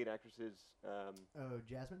main lead actress's... Oh,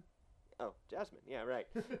 Jasmine? Oh, Jasmine, yeah, right.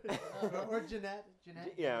 Or Jeanette.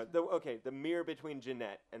 Jeanette. Yeah, Jasmine. the mirror between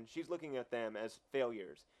Jeanette, and she's looking at them as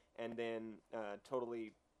failures, and then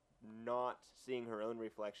totally not seeing her own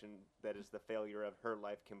reflection that is the failure of her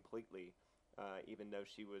life completely, even though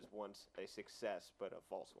she was once a success, but a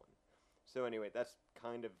false one. So anyway, that's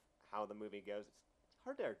kind of how the movie goes. It's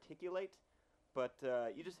hard to articulate, but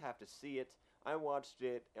you just have to see it. I watched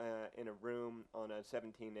it in a room on a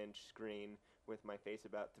 17-inch screen with my face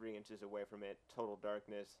about 3 inches away from it, total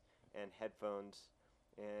darkness, and headphones,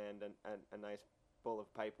 and a nice bowl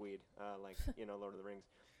of pipe weed, like, Lord of the Rings.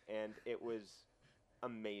 And it was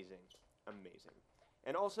amazing. Amazing.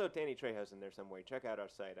 And also, Danny Trejo's in there somewhere. Check out our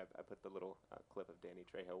site. I put the little clip of Danny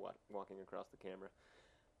Trejo walking across the camera.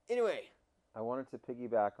 Anyway. I wanted to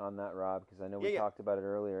piggyback on that, Rob, because I know we Yeah. talked about it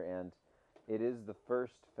earlier, and it is the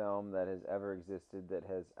first film that has ever existed that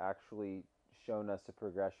has actually shown us a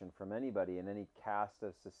progression from anybody in any caste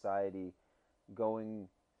of society, going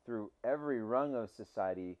through every rung of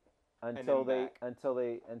society until then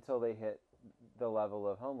they hit the level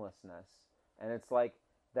of homelessness. And it's like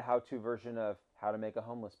the how-to version of how to make a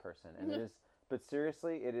homeless person. And it is, but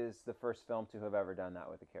seriously, it is the first film to have ever done that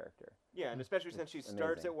with a character. Yeah, and especially since she It's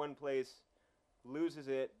starts amazing. at one place, loses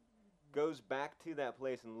it, goes back to that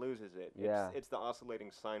place and loses it. Yeah. It's the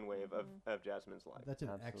oscillating sine wave of Jasmine's life. That's an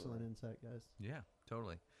Absolutely. excellent insight, guys. Yeah,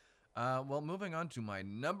 totally. Well, moving on to my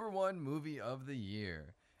number one movie of the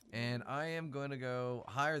year. And I am going to go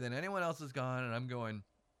higher than anyone else has gone, and I'm going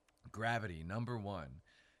Gravity, number one.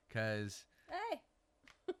 Because Hey.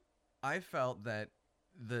 I felt that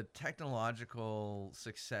the technological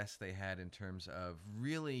success they had in terms of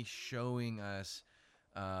really showing us,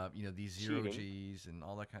 these zero Cheating. Gs and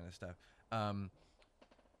all that kind of stuff,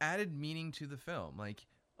 added meaning to the film. Like,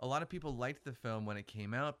 a lot of people liked the film when it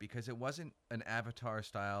came out because it wasn't an Avatar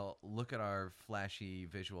style, look at our flashy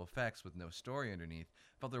visual effects with no story underneath.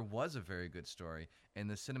 But there was a very good story, and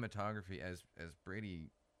the cinematography, as Brady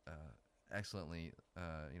excellently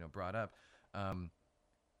brought up,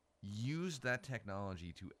 used that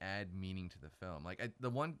technology to add meaning to the film. Like,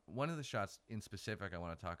 one of the shots in specific I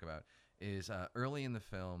want to talk about is early in the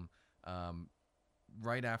film,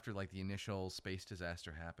 right after like the initial space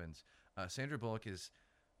disaster happens. Sandra Bullock is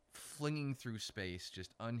flinging through space,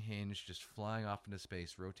 just unhinged, just flying off into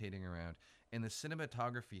space, rotating around, and the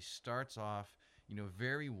cinematography starts off,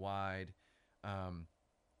 very wide,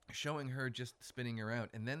 showing her just spinning around,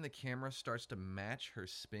 and then the camera starts to match her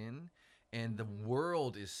spin, and the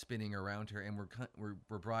world is spinning around her, and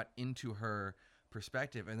we're brought into her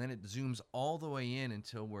perspective, and then it zooms all the way in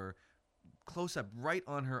until we're close up right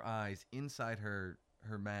on her eyes, inside her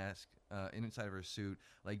mask, inside of her suit,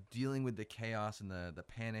 like dealing with the chaos and the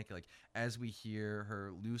panic, like as we hear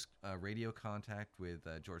her lose radio contact with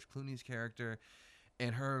George Clooney's character,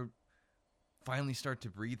 and her finally start to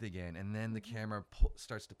breathe again, and then the camera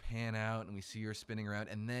starts to pan out, and we see her spinning around,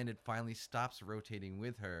 and then it finally stops rotating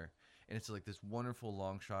with her, and it's like this wonderful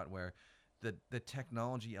long shot where the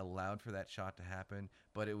technology allowed for that shot to happen,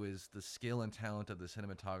 but it was the skill and talent of the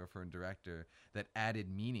cinematographer and director that added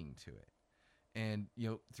meaning to it. And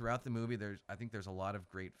throughout the movie, I think there's a lot of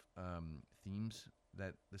great themes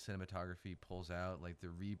that the cinematography pulls out, like the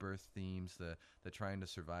rebirth themes, the trying to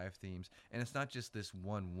survive themes. And it's not just this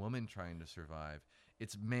one woman trying to survive;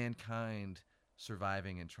 it's mankind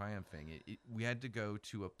surviving and triumphing. We had to go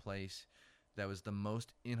to a place that was the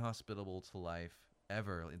most inhospitable to life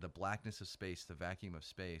ever, the blackness of space, the vacuum of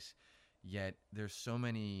space. Yet there's so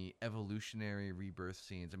many evolutionary rebirth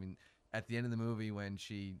scenes. I mean, at the end of the movie, when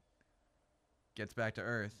she gets back to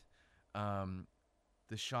Earth,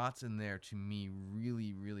 the shots in there to me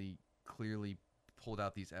really, really clearly pulled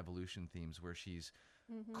out these evolution themes where she's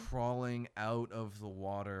crawling out of the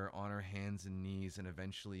water on her hands and knees and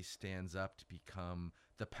eventually stands up to become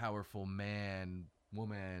the powerful man,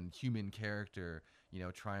 woman, human character,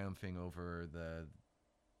 triumphing over the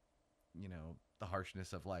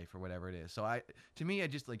harshness of life or whatever it is. So I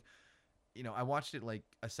just like, I watched it like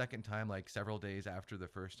a second time, like several days after the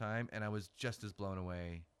first time, and I was just as blown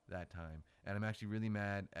away that time. And I'm actually really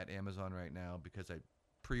mad at Amazon right now because I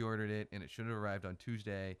pre-ordered it and it should have arrived on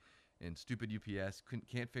Tuesday, and stupid UPS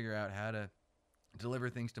can't figure out how to deliver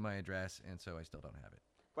things to my address, and so I still don't have it.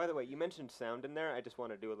 By the way, you mentioned sound in there. I just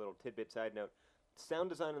want to do a little tidbit side note. Sound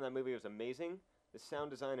design in that movie was amazing. The sound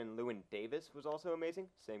design in Llewyn Davis was also amazing.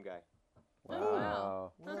 Same guy. Oh,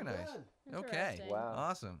 wow. Very Well nice. done. Okay. Interesting. Wow.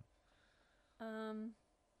 Awesome.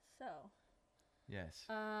 So, Yes.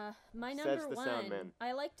 my Says number the one. sound man.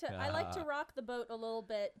 I like to rock the boat a little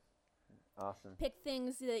bit. Awesome. Pick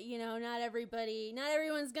things that not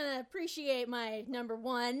everyone's gonna appreciate my number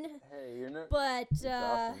one. Hey, you're not. But It's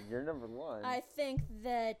awesome. You're number one. I think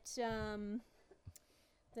that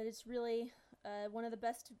that it's really one of the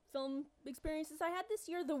best film experiences I had this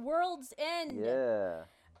year. The World's End. Yeah.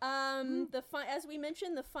 As we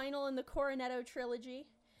mentioned, the final in the Cornetto trilogy,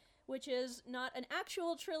 which is not an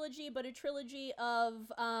actual trilogy, but a trilogy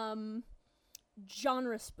of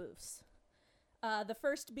genre spoofs. The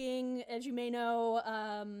first being, as you may know,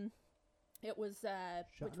 It was Shaun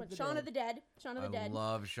which of one? the Shaun Dead. of the Dead. Shaun of the I Dead.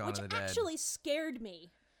 love Shaun Which of the Dead. actually scared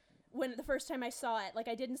me when the first time I saw it. Like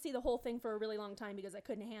I didn't see the whole thing for a really long time because I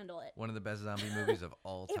couldn't handle it. One of the best zombie movies of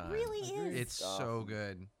all It time. really is. It's so Awesome.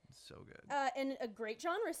 good. It's so good. And a great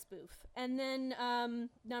genre spoof. And then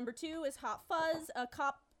number 2 is Hot Fuzz, a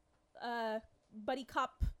cop, buddy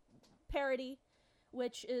cop parody,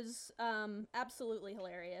 which is absolutely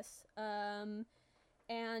hilarious. And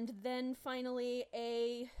then finally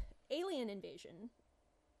a alien invasion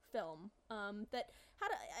film that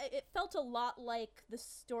had it felt a lot like the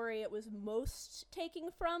story it was most taking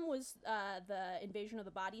from was the Invasion of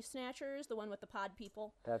the Body Snatchers, the one with the pod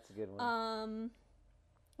people. That's a good one.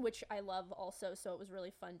 Which I love also, so it was really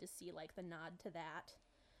fun to see like the nod to that.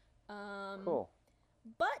 Cool.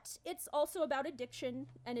 But it's also about addiction,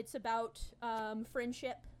 and it's about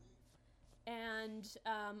friendship, and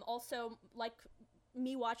also like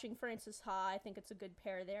me watching Frances Ha, I think it's a good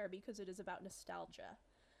pair there because it is about nostalgia,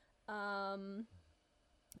 and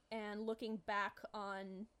looking back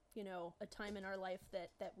on a time in our life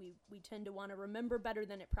that we tend to want to remember better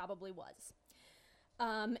than it probably was.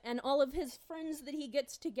 And all of his friends that he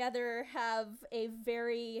gets together have a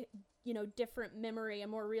very, different memory, a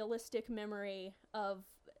more realistic memory of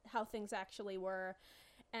how things actually were.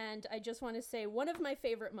 And I just want to say one of my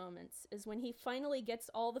favorite moments is when he finally gets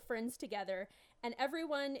all the friends together and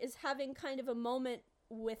everyone is having kind of a moment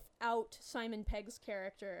without Simon Pegg's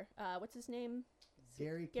character. What's his name?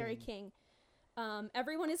 Gary King.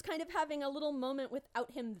 Everyone is kind of having a little moment without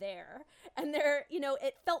him there. And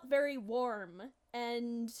it felt very warm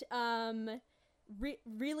and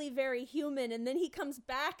really very human. And then he comes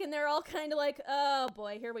back and they're all kind of like, oh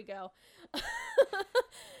boy, here we go.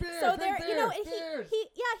 So there, he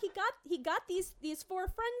got these 4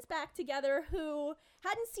 friends back together who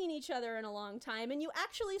hadn't seen each other in a long time, and you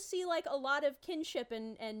actually see like a lot of kinship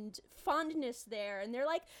and fondness there, and they're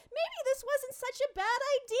like, maybe this wasn't such a bad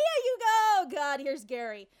idea. You go, oh God, here's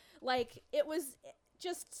Gary. Like it was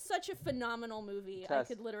just such a phenomenal movie. I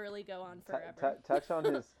could literally go on forever. Touch on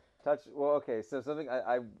his touch. Well, okay. So something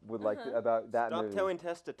I would like to, about that Stop movie. telling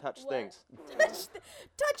Tess to touch What? things.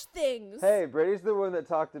 touch things. Hey, Brady's the one that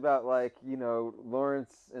talked about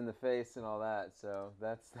Lawrence in the face and all that. So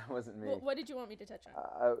that wasn't me. What did you want me to touch on?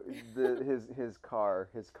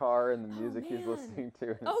 His car and the music he's man. listening to.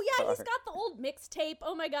 In his Oh yeah, car. he's got the old mixtape.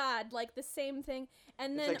 Oh my God, like the same thing.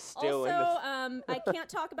 And It's then like still in also, I can't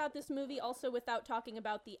talk about this movie also without talking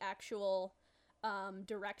about the actual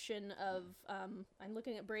direction of I'm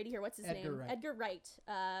looking at Brady here. What's his Edgar name? Wright. Edgar Wright,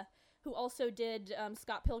 who also did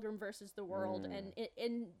Scott Pilgrim versus the World, and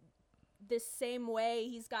in this same way,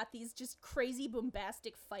 he's got these just crazy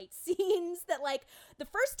bombastic fight scenes that like the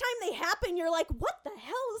first time they happen, you're like, what the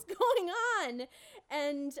hell is going on?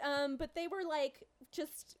 And but they were like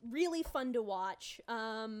just really fun to watch.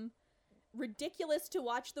 Ridiculous to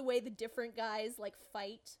watch the way the different guys like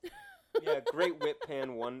fight. Yeah, great whip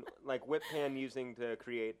pan whip pan using to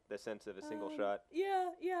create the sense of a single shot. Yeah,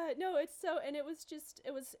 no, it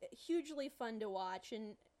was hugely fun to watch,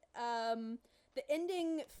 and the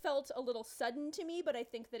ending felt a little sudden to me, but I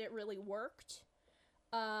think that it really worked.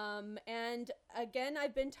 And again,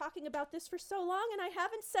 I've been talking about this for so long, and I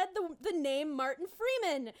haven't said the name Martin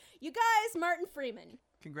Freeman. You guys, Martin Freeman.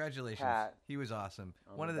 Congratulations. Pat He was awesome.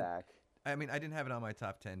 on One the of the back. I mean, I didn't have it on my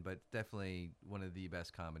top 10, but definitely one of the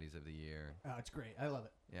best comedies of the year. Oh, it's great. I love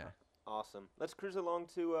it. Yeah. Awesome. Let's cruise along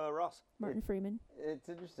to Ross. Martin Freeman. It's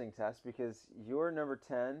interesting, Tess, because your number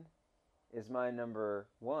 10 is my number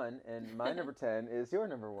 1, and my number 10 is your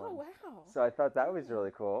number 1. Oh wow. So I thought that was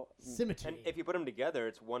really cool. Symmetry. And if you put them together,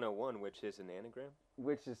 it's 101, which is an anagram.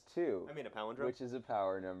 Which is 2. I mean, a palindrome. Which is a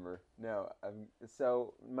power number. No.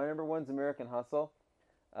 So my number 1's American Hustle.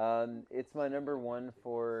 It's my number 1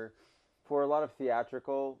 for a lot of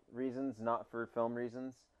theatrical reasons, not for film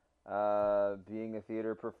reasons. Being a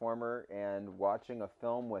theater performer and watching a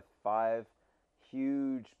film with 5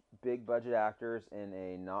 huge big budget actors in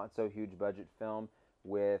a not so huge budget film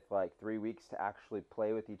with like 3 weeks to actually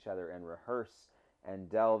play with each other and rehearse and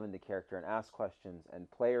delve into character and ask questions and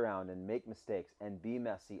play around and make mistakes and be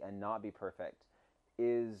messy and not be perfect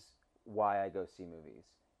is why I go see movies.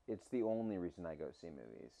 It's the only reason I go see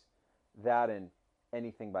movies. That and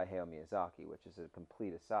anything by Hayao Miyazaki, which is a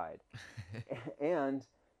complete aside. And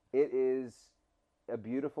it is a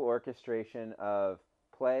beautiful orchestration of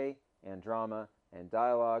play and drama and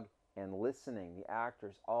dialogue and listening. The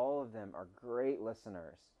actors, all of them are great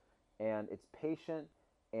listeners. And it's patient,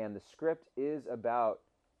 and the script is about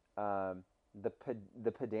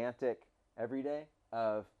the pedantic everyday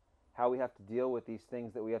of how we have to deal with these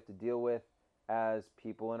things that we have to deal with as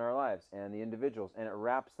people in our lives and the individuals. And it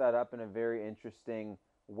wraps that up in a very interesting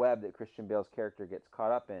web that Christian Bale's character gets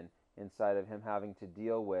caught up in, inside of him having to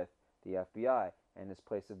deal with the FBI and his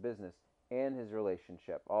place of business and his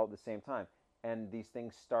relationship all at the same time. And these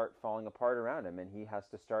things start falling apart around him, and he has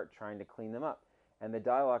to start trying to clean them up. And the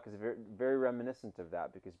dialogue is very, very reminiscent of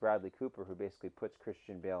that, because Bradley Cooper, who basically puts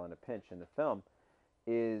Christian Bale in a pinch in the film,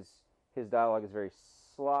 his dialogue is very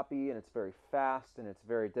sloppy, and it's very fast, and it's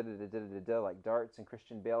very da-da-da-da-da-da like darts, and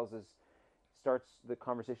Christian Bale's the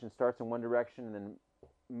conversation starts in one direction and then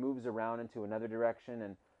moves around into another direction,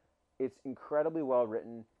 and it's incredibly well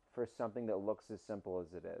written for something that looks as simple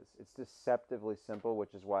as it is. It's deceptively simple,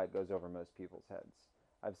 which is why it goes over most people's heads.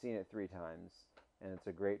 I've seen it 3 times, and it's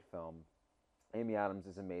a great film. Amy Adams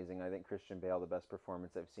is amazing. I think Christian Bale, the best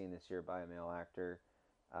performance I've seen this year by a male actor.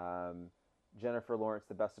 Jennifer Lawrence,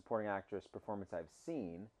 the best supporting actress performance I've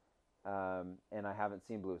seen, and I haven't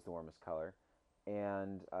seen Blue is the Warmest Color.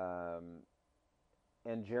 And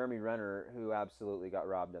Jeremy Renner, who absolutely got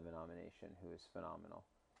robbed of a nomination, who is phenomenal.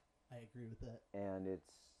 I agree with that. And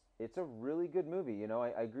it's a really good movie. You know,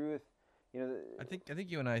 I agree with, you know. I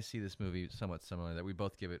think you and I see this movie somewhat similar, that we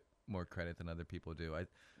both give it more credit than other people do.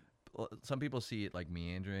 Some people see it like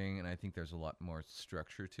meandering, and I think there's a lot more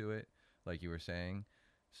structure to it, like you were saying.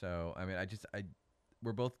 So I mean,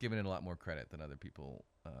 we're both giving it a lot more credit than other people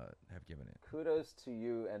have given it. Kudos to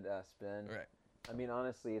you and us, Ben. Right. I mean,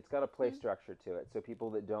 honestly, it's got a play structure to it. So people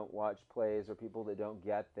that don't watch plays, or people that don't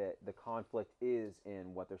get that the conflict is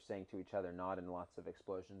in what they're saying to each other, not in lots of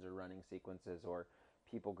explosions or running sequences or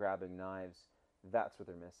people grabbing knives, that's what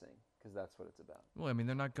they're missing, because that's what it's about. Well, I mean,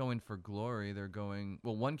 they're not going for glory. They're going...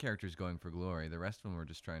 Well, one character's going for glory. The rest of them are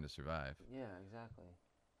just trying to survive. Yeah, exactly.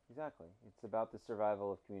 Exactly. It's about the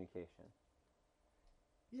survival of communication.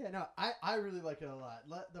 Yeah, no, I really like it a lot.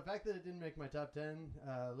 The fact that it didn't make my top 10,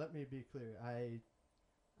 let me be clear.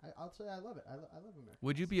 I'll say I love it. I love American.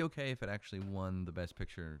 Would you be okay if it actually won the Best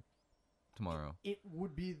Picture tomorrow? It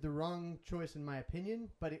would be the wrong choice in my opinion,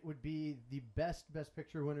 but it would be the best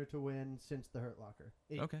Picture winner to win since The Hurt Locker.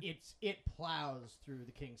 Okay. It plows through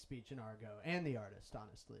The King's Speech and Argo and The Artist,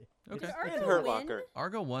 honestly. Okay. Did Argo And Hurt win? Locker.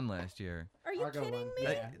 Argo won last year. Are you Argo kidding won. me?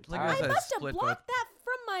 Yeah. Like, I it was I a must have split blocked vote. that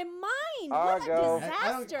from my mind. Argo. What a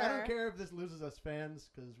disaster. I don't care if this loses us fans,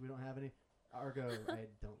 because we don't have any. Argo, I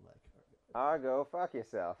don't like Argo. Argo, fuck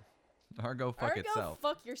yourself. Argo fuck Argo, itself.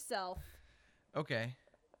 fuck yourself. Okay.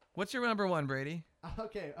 What's your number 1, Brady?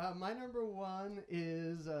 Okay, my number 1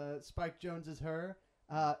 is Spike Jonze's Her.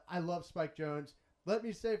 I love Spike Jonze. Let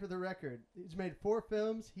me say for the record, he's made 4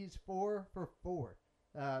 films. He's 4 for 4.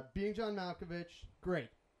 Being John Malkovich, great.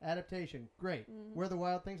 Adaptation, great. Where the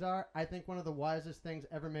Wild Things Are, I think one of the wisest things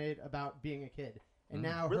ever made about being a kid. And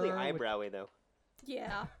now Really Her, which- eyebrowy, though.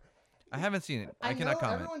 Yeah. I haven't seen it. I know cannot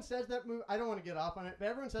comment. Everyone says that movie. I don't want to get off on it, but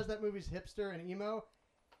everyone says that movie's hipster and emo.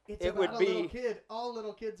 It's It about would a be- little kid. All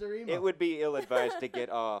little kids are emo. It would be ill-advised to get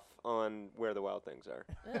off on Where the Wild Things Are.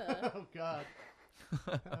 Oh God.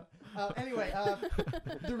 Anyway,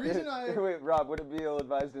 the reason I Wait, Rob, would it be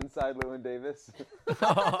ill-advised inside Llewyn Davis?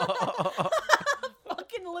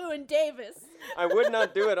 Fucking Llewyn Davis. I would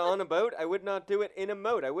not do it on a boat. I would not do it in a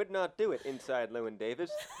moat. I would not do it inside Llewyn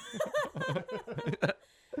Davis.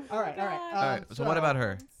 all right. All right. So what about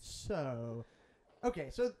Her? So, okay.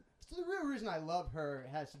 So the real reason I love Her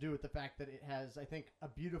has to do with the fact that it has, I think, a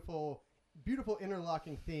beautiful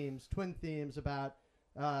interlocking themes, twin themes about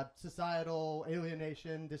societal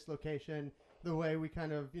alienation, dislocation, the way we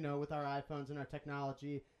kind of, with our iPhones and our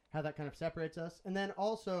technology, how that kind of separates us. And then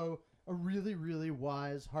also a really, really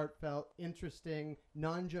wise, heartfelt, interesting,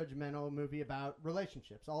 non-judgmental movie about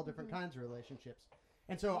relationships, all different kinds of relationships.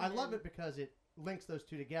 And so I love it because it links those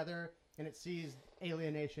two together, and it sees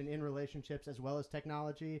alienation in relationships as well as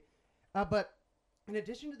technology. But in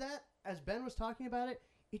addition to that, as Ben was talking about it,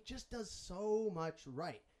 it just does so much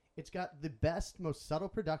right. It's got the best, most subtle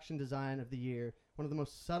production design of the year, one of the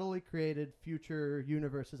most subtly created future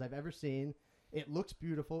universes I've ever seen. It looks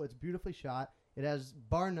beautiful. It's beautifully shot. It has,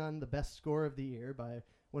 bar none, the best score of the year by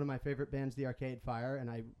one of my favorite bands, The Arcade Fire, and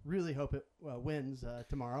I really hope it wins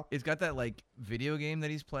tomorrow. It's got that like video game that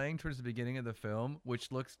he's playing towards the beginning of the film,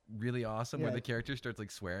 which looks really awesome. Where Yeah. the character starts like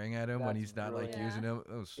swearing at him when That's he's not like brilliant. using him.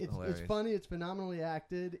 It was hilarious. It's funny. It's phenomenally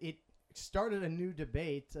acted. It started a new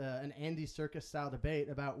debate, an Andy Serkis style debate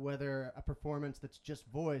about whether a performance that's just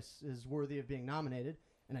voice is worthy of being nominated,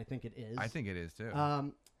 and I think it is. I think it is too.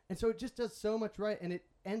 And so it just does so much right, and it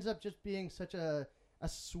ends up just being such a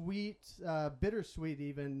sweet, bittersweet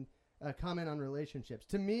even comment on relationships.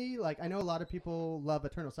 To me, like, I know a lot of people love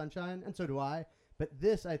Eternal Sunshine, and so do I, but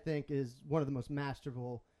this, I think, is one of the most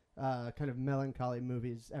masterful kind of melancholy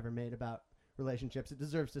movies ever made about relationships. It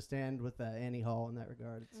deserves to stand with Annie Hall in that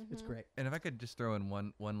regard. It's great. And if I could just throw in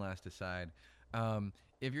one last aside,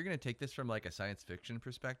 if you're going to take this from like a science fiction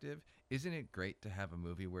perspective, isn't it great to have a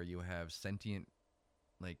movie where you have sentient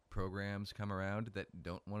like programs come around that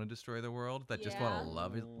don't want to destroy the world, that just want to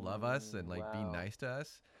love us and like be Wow. nice to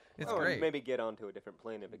us? It's Or great. maybe get onto a different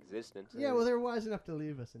plane of existence. Yeah, well, they're wise enough to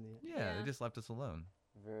leave us in the end. Yeah, Yeah. they just left us alone.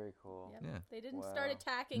 Very cool. Yep. Yeah. They didn't Wow. start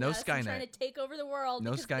attacking No us and trying to Skynet. take over the world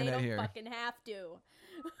No because they Skynet don't here. fucking have to.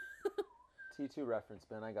 T2 reference,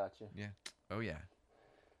 Ben. I got you. Yeah. Oh yeah.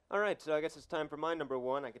 All right, so I guess it's time for my number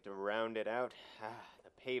one. I get to round it out.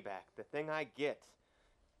 The payback, the thing I get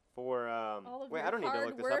for All of wait, your I don't need to hard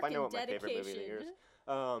look this work up. I know and what my favorite movie of the year is.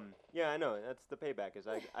 dedication. Yeah, I know. That's the payback. Is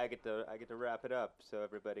I get to wrap it up so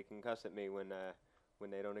everybody can cuss at me when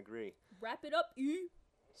they don't agree. Wrap it up, E.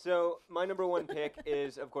 So my number one pick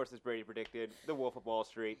is, of course, as Brady predicted, The Wolf of Wall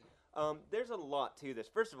Street. There's a lot to this.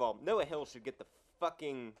 First of all, Noah Hill should get the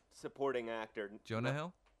fucking supporting actor. Jonah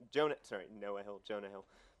Hill? Noah Hill. Jonah Hill.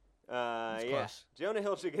 That's Yeah, close. Jonah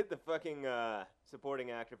Hill should get the fucking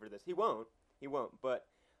supporting actor for this. He won't. But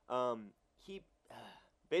he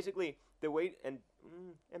basically the way and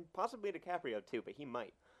possibly DiCaprio too, but he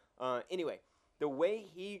might. Anyway, the way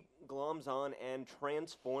he gloms on and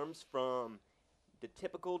transforms from the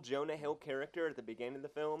typical Jonah Hill character at the beginning of the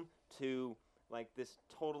film to like this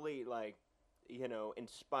totally like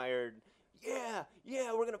inspired. Yeah,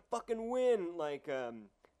 we're gonna fucking win. Like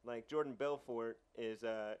Jordan Belfort is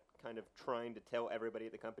kind of trying to tell everybody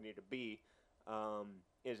at the company to be,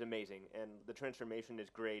 is amazing, and the transformation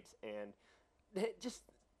is great, and just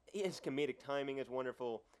his comedic timing is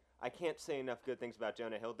wonderful. I can't say enough good things about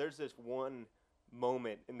Jonah Hill. There's this one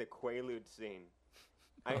moment in the Quaalude scene.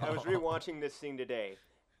 I was rewatching this scene today,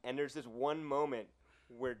 and there's this one moment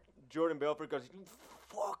where Jordan Belfort goes,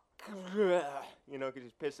 "Fuck," because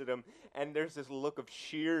he's pissed at him, and there's this look of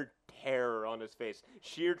sheer terror on his face,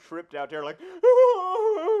 sheer tripped out terror, like,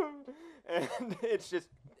 and it's just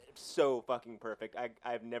so fucking perfect.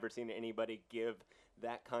 I've never seen anybody give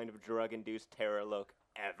that kind of drug-induced terror look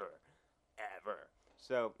ever.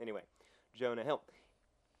 So anyway, Jonah Hill.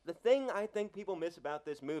 The thing I think people miss about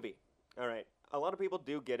this movie, all right, a lot of people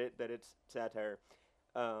do get it, that it's satire,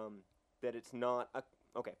 that it's not a,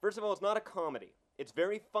 okay, first of all, it's not a comedy. It's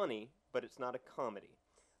very funny, but it's not a comedy.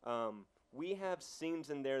 We have scenes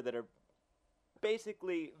in there that are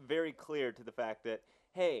basically very clear to the fact that,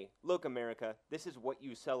 hey, look, America, this is what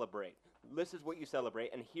you celebrate. This is what you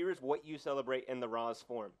celebrate, and here's what you celebrate in the rawest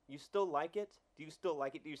form. You still like it? Do you still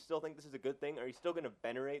like it? Do you still think this is a good thing? Are you still going to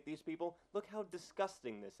venerate these people? Look how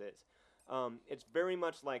disgusting this is. It's very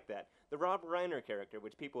much like that. The Rob Reiner character,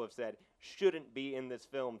 which people have said shouldn't be in this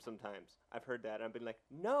film sometimes. I've heard that, and I've been like,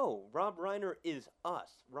 no, Rob Reiner is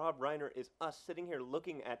us. Rob Reiner is us sitting here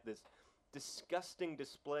looking at this disgusting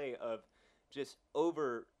display of just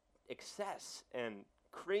over excess and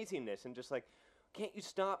craziness and just like, can't you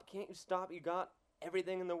stop? You got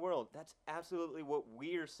everything in the world. That's absolutely what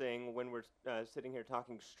we're saying when we're sitting here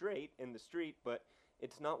talking straight in the street, but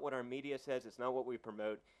it's not what our media says. It's not what we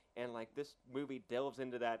promote. And like this movie delves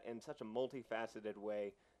into that in such a multifaceted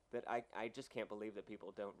way that I just can't believe that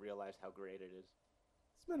people don't realize how great it is.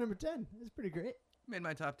 It's my number 10. It's pretty great. Made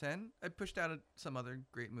my top 10. I pushed out some other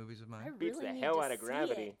great movies of I mine. Beats really the need hell to out of see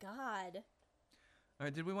Gravity. it. God. All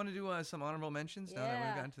right, did we want to do some honorable mentions now that Yeah.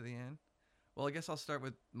 we've gotten to the end? Well, I guess I'll start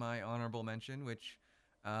with my honorable mention, which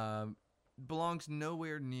belongs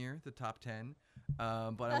nowhere near the top 10,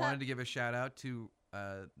 but I wanted to give a shout out to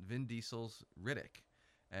Vin Diesel's Riddick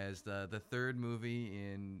as the third movie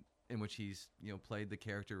in which he's played the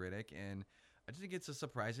character Riddick, and I just think it's a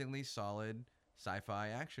surprisingly solid sci-fi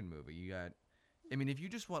action movie. You got, I mean, if you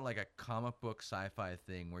just want like a comic book sci-fi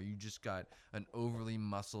thing where you just got an overly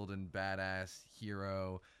muscled and badass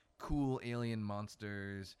hero, cool alien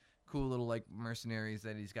monsters, cool little like mercenaries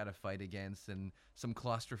that he's got to fight against, and some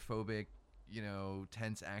claustrophobic,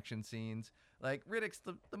 tense action scenes, like Riddick's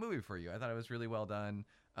the movie for you. I thought it was really well done.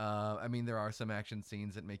 I mean, there are some action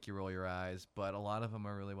scenes that make you roll your eyes, but a lot of them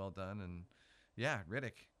are really well done. And yeah,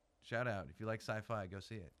 Riddick, shout out. If you like sci-fi, go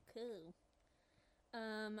see it. Cool.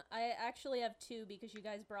 I actually have two because you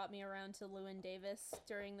guys brought me around to Llewyn Davis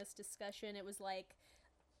during this discussion. It was like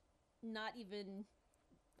not even,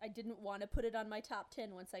 I didn't want to put it on my top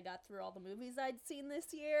 10 once I got through all the movies I'd seen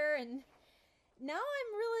this year, and now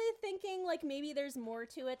I'm really thinking like maybe there's more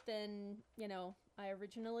to it than, I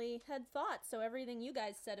originally had thought. So everything you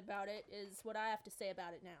guys said about it is what I have to say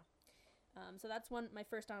about it now. So that's my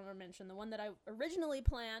first honorable mention. The one that I originally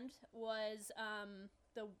planned was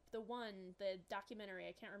the documentary.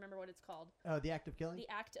 I can't remember what it's called. Oh, The Act of Killing? The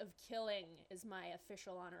Act of Killing is my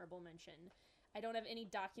official honorable mention. I don't have any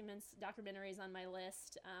documentaries on my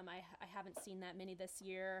list. I haven't seen that many this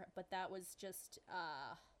year, but that was just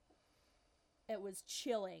it was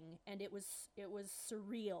chilling, and it was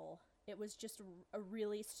surreal. It was just a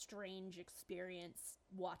really strange experience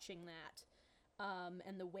watching that.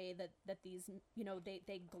 And the way that these,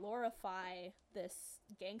 they glorify this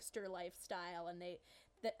gangster lifestyle, and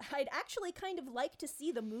that I'd actually kind of like to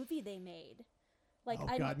see the movie they made. Like,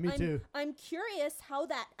 Oh, God, me too. I'm curious how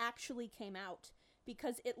that actually came out,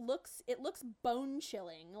 because it looks bone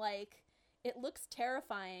chilling. Like, it looks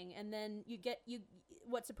terrifying, and then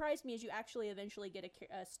what surprised me is you actually eventually get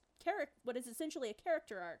what is essentially a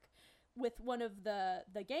character arc with one of the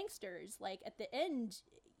gangsters. Like, at the end,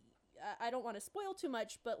 I don't want to spoil too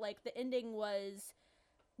much, but like the ending was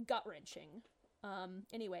gut-wrenching.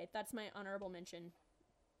 Anyway, that's my honorable mention.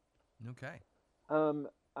 Okay.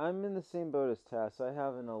 I'm in the same boat as Tess. I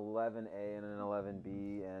have an 11A and an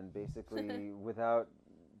 11B, and basically without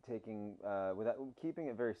keeping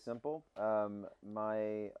it very simple,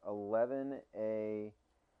 my 11A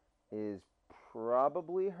is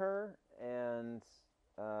probably her, and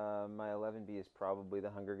my 11B is probably The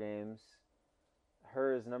Hunger Games.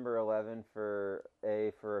 Her is number 11 for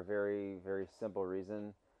a very, very simple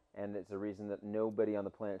reason, and it's a reason that nobody on the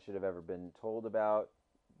planet should have ever been told about.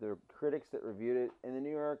 The critics that reviewed it in the New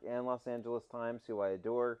York and Los Angeles Times, who I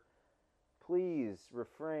adore, please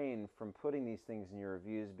refrain from putting these things in your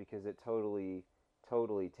reviews, because it totally,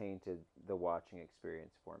 totally tainted the watching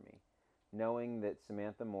experience for me. Knowing that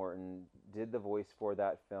Samantha Morton did the voice for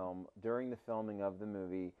that film during the filming of the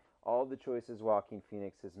movie, all the choices Joaquin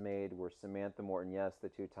Phoenix has made were Samantha Morton, yes, the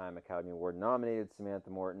two-time Academy Award nominated Samantha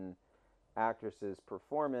Morton actress's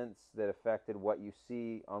performance that affected what you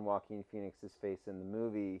see on Joaquin Phoenix's face in the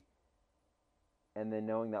movie, and then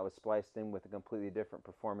knowing that was spliced in with a completely different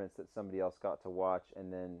performance that somebody else got to watch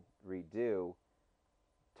and then redo,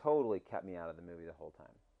 totally kept me out of the movie the whole time.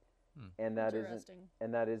 And that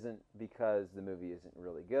isn't because the movie isn't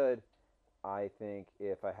really good. I think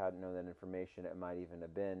if I hadn't known that information, it might even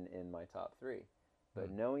have been in my top 3. But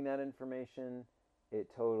knowing that information, it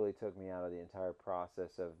totally took me out of the entire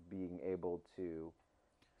process of being able to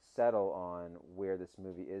settle on where this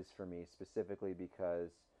movie is for me, specifically because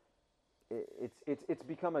it's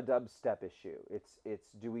become a dubstep issue.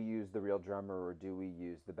 It's do we use the real drummer or do we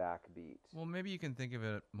use the backbeat? Well, maybe you can think of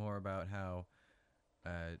it more about how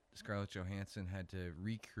Scarlett Johansson had to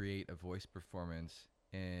recreate a voice performance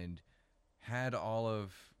and had all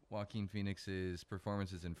of Joaquin Phoenix's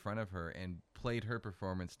performances in front of her and played her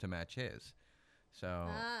performance to match his. So,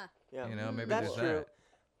 Yeah, maybe that's there's true.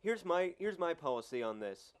 that. Here's my policy on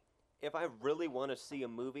this. If I really want to see a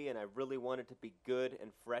movie and I really want it to be good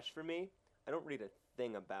and fresh for me, I don't read a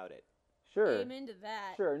thing about it. Sure. Amen to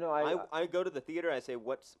that. Sure. No, I go to the theater. I say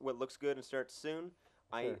what looks good and starts soon.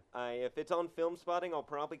 Sure. If it's on Film Spotting, I'll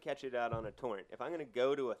probably catch it out on a torrent. If I'm gonna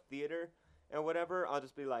go to a theater and whatever, I'll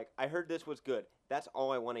just be like, I heard this was good. That's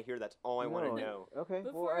all I want to hear. That's all I want to know. Okay.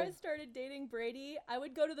 Before I started dating Brady, I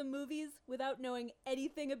would go to the movies without knowing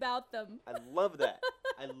anything about them. I love that.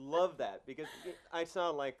 I love that because I saw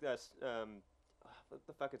like this. What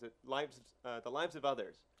the fuck is it? The Lives of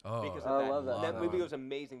Others. Oh, Because I of love that. That movie one. was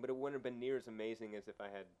amazing, but it wouldn't have been near as amazing as if I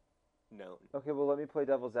had known. Okay, well, let me play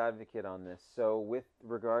devil's advocate on this. So, with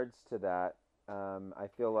regards to that, I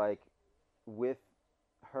feel like with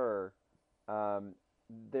her,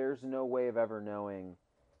 there's no way of ever knowing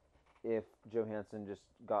if Johansson just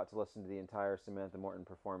got to listen to the entire Samantha Morton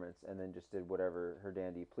performance and then just did whatever her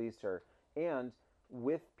dandy pleased her. And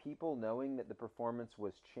with people knowing that the performance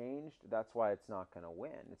was changed, that's why it's not going to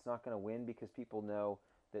win. It's not going to win because people know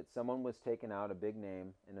that someone was taken out, a big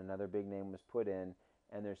name, and another big name was put in,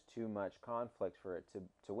 and there's too much conflict for it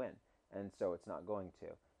to win. And so it's not going to.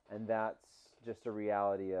 And that's just a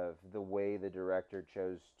reality of the way the director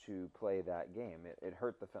chose to play that game. It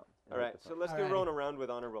hurt the film. All right, so let's get Alrighty. rolling around with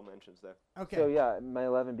honorable mentions there. Okay. So yeah, my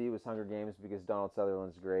 11B was Hunger Games because Donald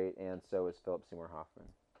Sutherland's great, and so is Philip Seymour Hoffman.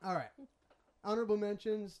 All right. Honorable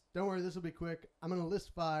mentions. Don't worry, this will be quick. I'm going to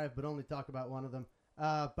list 5, but only talk about one of them.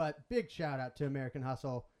 But big shout out to American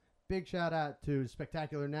Hustle. Big shout out to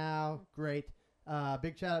Spectacular Now. Great.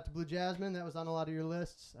 Big shout out to Blue Jasmine. That was on a lot of your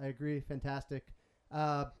lists. I agree. Fantastic.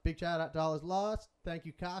 Big shout out to All Is Lost. Thank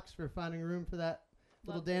you, Cox, for finding room for that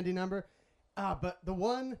little dandy number. But the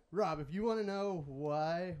one, Rob, if you want to know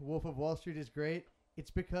why Wolf of Wall Street is great,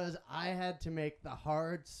 it's because I had to make the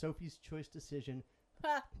hard Sophie's Choice decision,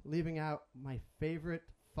 leaving out my favorite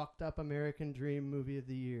fucked up American dream movie of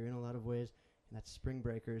the year in a lot of ways, and that's Spring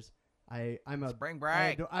Breakers. I'm a Spring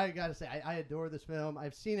I, break. I gotta say I adore this film.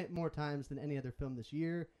 I've seen it more times than any other film this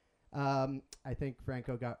year. I think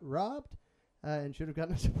Franco got robbed and should have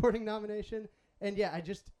gotten a supporting nomination. And yeah,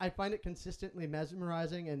 I find it consistently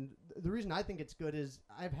mesmerizing. And the reason I think it's good is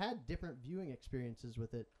I've had different viewing experiences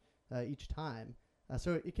with it each time.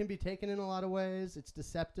 So it can be taken in a lot of ways. It's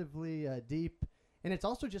deceptively deep, and it's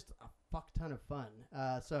also just a fuck ton of fun.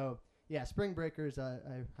 So yeah, Spring Breakers, I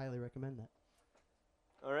highly recommend that.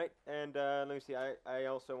 All right, and let me see. I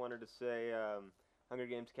also wanted to say Hunger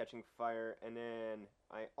Games: Catching Fire, and then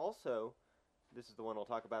I also, this is the one I'll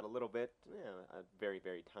talk about a little bit, a very,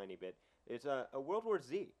 very tiny bit. It's a World War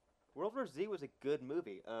Z. World War Z was a good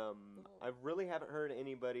movie. I really haven't heard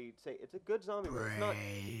anybody say it's a good zombie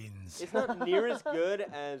movie. It's not near as good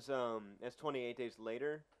as 28 Days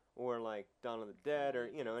Later or like Dawn of the Dead or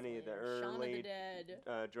any of the Shaun of the early Dead.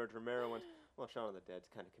 George Romero ones. Well, Shaun of the Dead's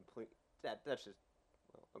kind of complete. That's just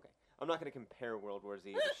okay. I'm not going to compare World War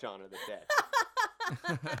Z to Shaun of the Dead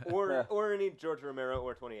or any George Romero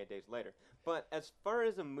or 28 Days Later. But as far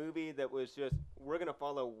as a movie that was just, we're going to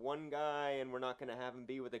follow one guy and we're not going to have him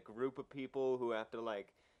be with a group of people who have to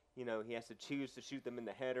he has to choose to shoot them in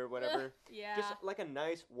the head or whatever. Yeah. Just like a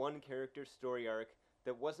nice one character story arc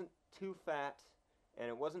that wasn't too fat and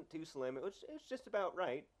it wasn't too slim. It was just about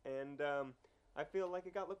right. And I feel like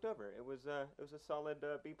it got looked over. It was a solid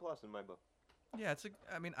B+ in my book. Yeah,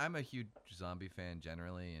 I'm a huge zombie fan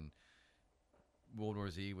generally, and World War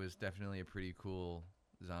Z was definitely a pretty cool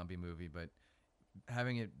zombie movie, but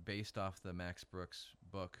having it based off the Max Brooks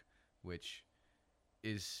book, which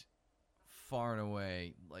is far and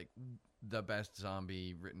away like the best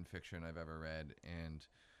zombie written fiction I've ever read, and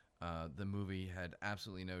the movie had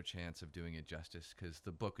absolutely no chance of doing it justice because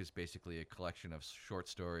the book is basically a collection of short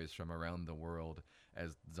stories from around the world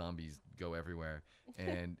as zombies go everywhere,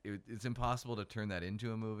 and it's impossible to turn that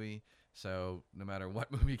into a movie. So no matter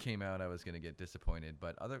what movie came out, I was gonna get disappointed.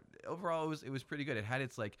 But overall, it was pretty good. It had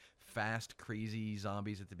its like fast, crazy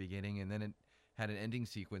zombies at the beginning, and then it had an ending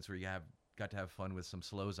sequence where you got to have fun with some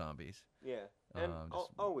slow zombies. Yeah, and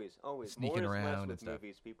always sneaking more is around less and with stuff.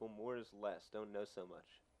 movies. People, more is less. Don't know so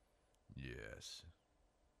much. Yes.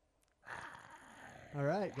 All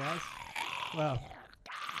right, guys. Well,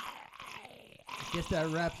 I guess that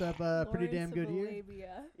wraps up a pretty damn good year.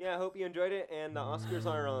 Yeah, I hope you enjoyed it. And the Oscars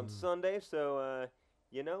are on Sunday, so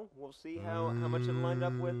we'll see how much it lined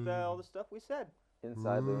up with all the stuff we said.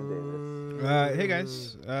 Inside Llewyn Davis. Hey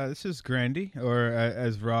guys, this is Grandy, or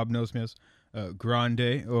as Rob knows me as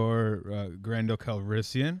Grande or Grando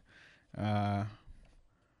Calrissian,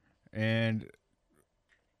 and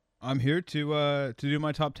I'm here to do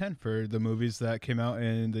my top 10 for the movies that came out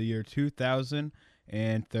in the year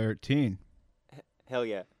 2013. Hell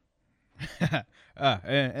yeah.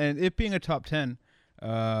 And it being a top 10,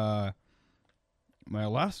 my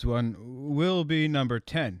last one will be number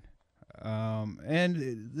 10.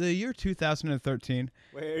 And the year 2013.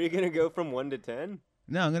 Wait, are you going to go from 1 to 10?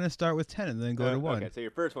 No, I'm going to start with 10 and then go to 1. Okay, so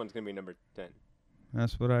your first one's going to be number 10.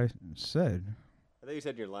 That's what I said. I thought you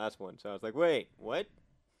said your last one, so I was like, wait, what?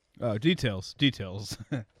 Oh, details.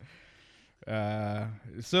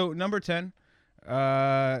 So number 10.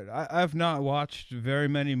 I've not watched very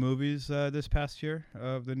many movies this past year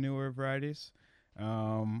of the newer varieties.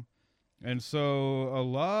 And so a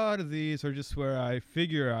lot of these are just where I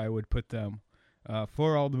figure I would put them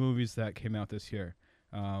for all the movies that came out this year.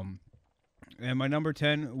 And my number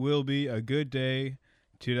 10 will be A Good Day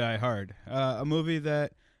to Die Hard, a movie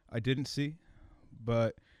that I didn't see,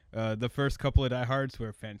 but the first couple of Die Hards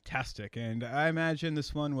were fantastic. And I imagine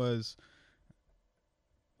this one was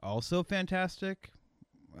also fantastic.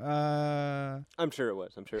 I'm sure it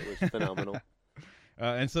was. I'm sure it was phenomenal.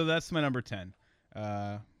 And so that's my number 10.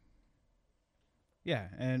 Yeah,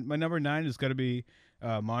 and my number 9 is going to be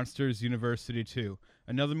Monsters University 2.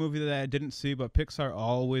 Another movie that I didn't see, but Pixar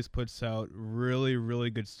always puts out really, really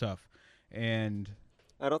good stuff. And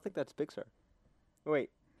I don't think that's Pixar. Wait.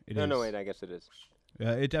 No, wait, I guess it is.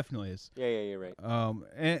 It definitely is. Yeah, you're right.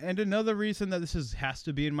 And another reason that this has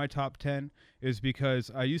to be in my top 10 is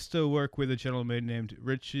because I used to work with a gentleman named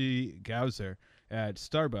Richie Gauser at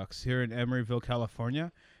Starbucks here in Emeryville,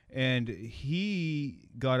 California. And he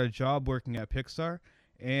got a job working at Pixar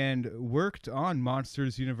and worked on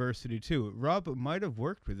Monsters University 2. Rob might have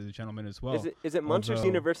worked with the gentleman as well. Is it Monsters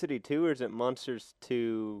University 2 or is it Monsters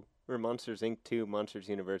 2 or Monsters Inc. 2 Monsters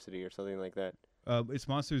University or something like that? It's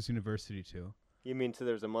Monsters University 2. You mean so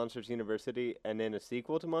there's a Monsters University and then a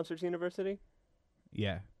sequel to Monsters University?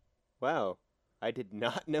 Yeah. Wow. I did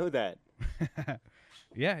not know that.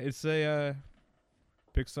 Yeah, it's a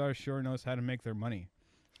Pixar sure knows how to make their money.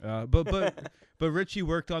 But but Ritchie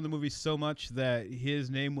worked on the movie so much that his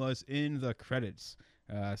name was in the credits.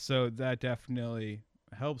 So that definitely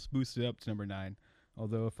helps boost it up to number 9.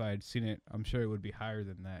 Although if I had seen it, I'm sure it would be higher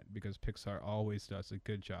than that because Pixar always does a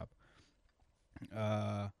good job.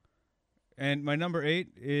 And my number 8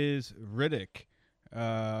 is Riddick.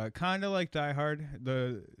 Kind of like Die Hard,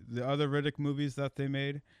 the other Riddick movies that they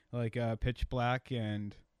made, like Pitch Black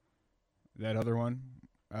and that other one,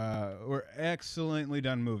 were excellently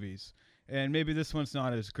done movies. And maybe this one's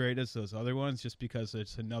not as great as those other ones just because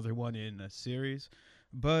it's another one in a series.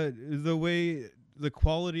 But the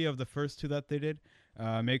quality of the first 2 that they did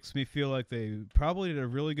makes me feel like they probably did a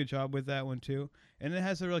really good job with that one too. And it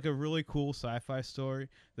has a really cool sci-fi story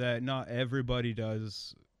that not everybody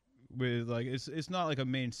does. With like it's not like a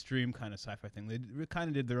mainstream kind of sci-fi thing. They kind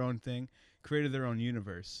of did their own thing, created their own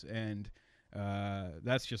universe, and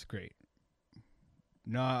that's just great.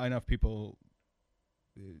 Not enough people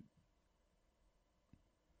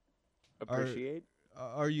Appreciate.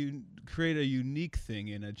 Are you create a unique thing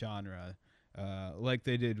in a genre like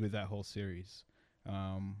they did with that whole series.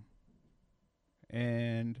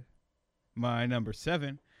 And my number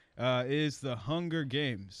 7 is The Hunger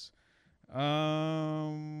Games.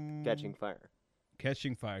 Catching Fire.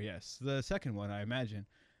 Catching Fire, yes. The second one, I imagine.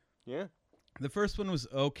 Yeah. The first one was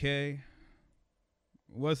okay.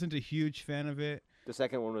 Wasn't a huge fan of it. The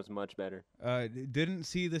second one was much better. Didn't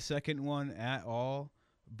see the second one at all,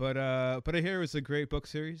 but I hear it was a great book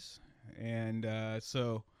series, and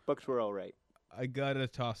so Books were all right. I gotta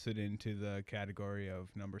toss it into the category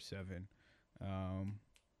of number 7.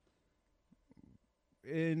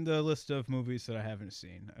 In the list of movies that I haven't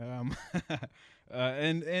seen.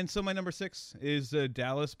 And so my number 6 is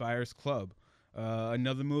Dallas Buyers Club.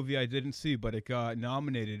 Another movie I didn't see, but it got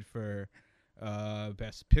nominated for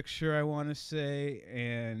Best Picture, I want to say.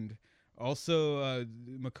 And also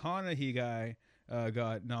McConaughey guy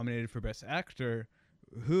got nominated for Best Actor,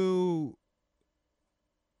 who,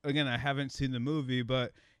 again, I haven't seen the movie,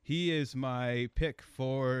 but he is my pick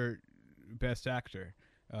for Best Actor.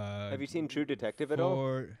 Have you seen True Detective at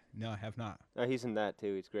all? No, I have not. Oh, he's in that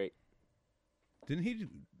too. He's great. Didn't he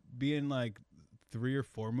be in like 3 or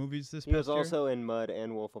 4 movies this He past was year? also in Mud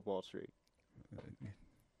and Wolf of Wall Street.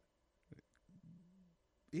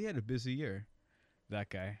 He had a busy year, that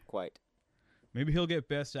guy. Quite. Maybe he'll get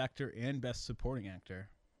Best Actor and Best Supporting Actor.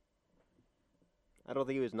 I don't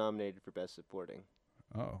think he was nominated for Best Supporting.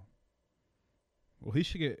 Oh. Well, he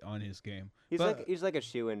should get on his game. He's like a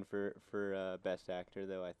shoo-in for Best Actor,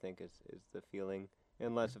 though. I think is the feeling,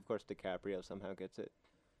 unless of course DiCaprio somehow gets it.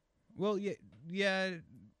 Well, yeah.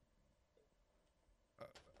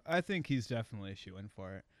 I think he's definitely a shoo-in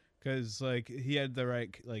for it because like he had the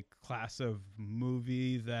right like class of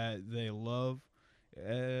movie that they love.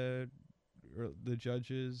 The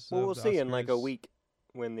judges. Well, of we'll the see in like a Oscars. week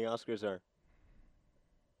when the Oscars are.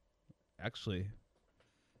 Actually,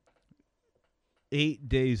 8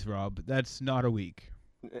 days, Rob. That's not a week.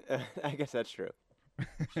 I guess that's true.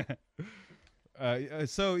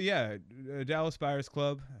 So yeah, Dallas Buyers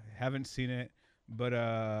Club. Haven't seen it, but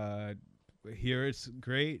hear it's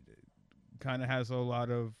great. Kind of has a lot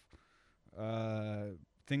of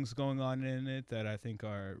things going on in it that I think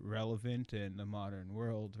are relevant in the modern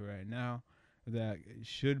world right now that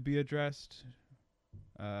should be addressed.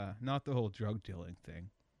 Not the whole drug dealing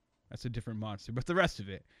thing. That's a different monster, but the rest of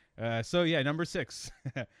it. So yeah, number 6.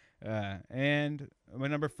 And my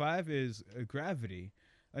number 5 is Gravity.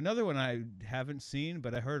 Another one I haven't seen,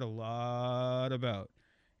 but I heard a lot about.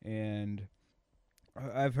 And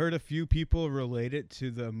I've heard a few people relate it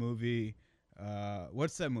to the movie.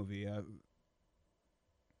 What's that movie?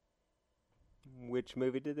 Which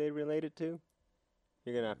movie did they relate it to?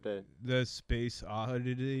 You're going to have to... The Space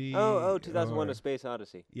Oddity. Oh, 2001 or- A Space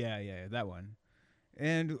Odyssey. Yeah, that one.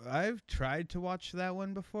 And I've tried to watch that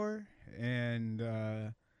one before, and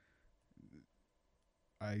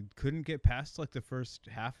I couldn't get past like the first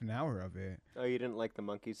half an hour of it. Oh, you didn't like the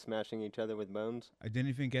monkeys smashing each other with bones? I didn't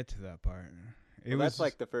even get to that part. Well, that's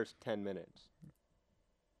like the first 10 minutes.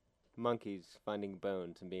 Monkeys finding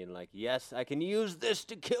bones and being like, yes, I can use this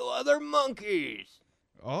to kill other monkeys.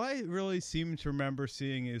 all I really seem to remember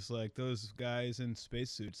seeing is like those guys in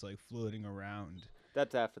spacesuits like floating around.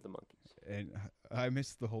 That's after the monkeys. And I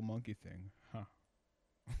missed the whole monkey thing. Huh.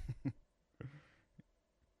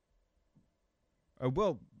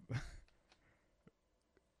 Well,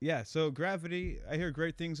 yeah, so Gravity, I hear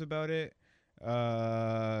great things about it.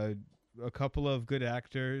 A couple of good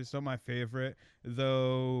actors, not my favorite,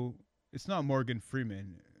 though it's not Morgan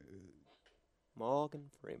Freeman. Morgan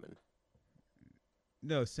Freeman.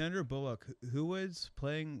 No, Sandra Bullock. Who was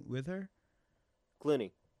playing with her?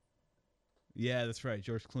 Clooney. Yeah, that's right,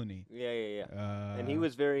 George Clooney. Yeah. And he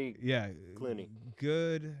was very yeah Clooney.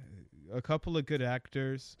 good, a couple of good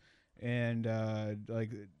actors, and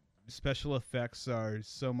like special effects are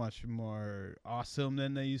so much more awesome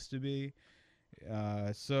than they used to be.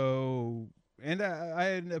 And I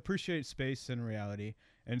appreciate space and reality,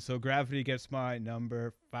 and so Gravity gets my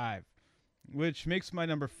number 5, which makes my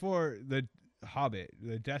number 4 The Hobbit,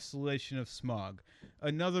 The Desolation of Smaug,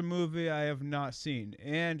 another movie I have not seen,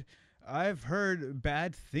 and I've heard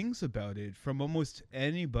bad things about it from almost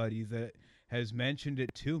anybody that has mentioned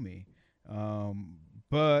it to me.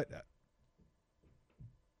 But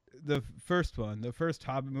the first one, the first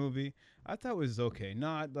Hobbit movie, I thought was okay.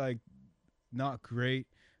 Not great,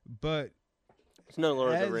 but It's not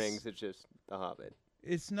Lord of as- the Rings. It's just The Hobbit.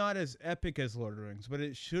 it's not as epic as Lord of the Rings, but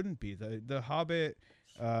it shouldn't be. The Hobbit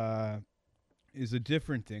is a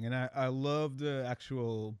different thing, and I love the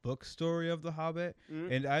actual book story of The Hobbit,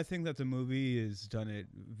 and I think that the movie has done it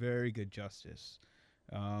very good justice.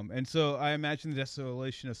 And so I imagine The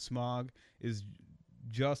Desolation of Smaug is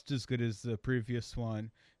just as good as the previous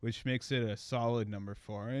one, which makes it a solid number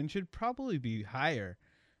 4, and should probably be higher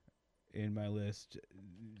in my list,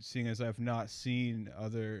 seeing as I've not seen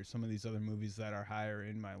some of these other movies that are higher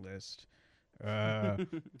in my list. You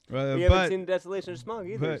haven't seen Desolation of Smog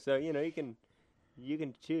either, but- so you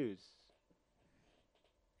can choose.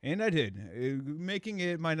 And I did, making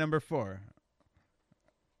it my number 4.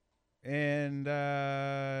 And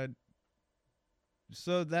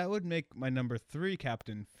so that would make my number 3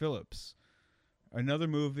 Captain Phillips, another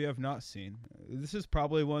movie I've not seen. This is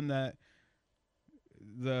probably one that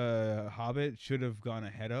The Hobbit should have gone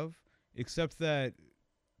ahead of, except that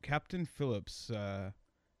Captain Phillips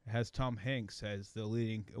has Tom Hanks as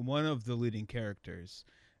one of the leading characters,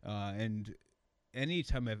 and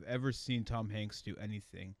anytime I've ever seen Tom Hanks do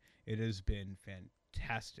anything, it has been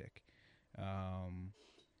fantastic.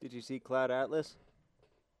 Did you see Cloud Atlas?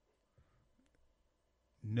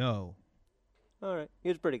 No, All right, he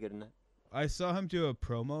was pretty good in that. I saw him do a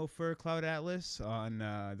promo for Cloud Atlas on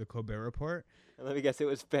the Colbert Report. And let me guess, it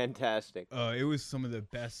was fantastic. It was some of the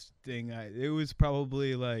best thing. It was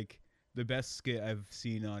probably like the best skit I've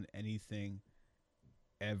seen on anything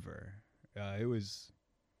ever. It was,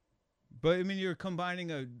 but I mean, you're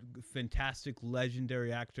combining a fantastic,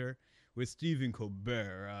 legendary actor with Stephen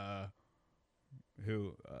Colbert,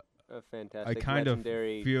 who A I fantastic, kind of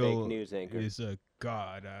legendary feel fake news anchor. is a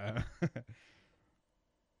god.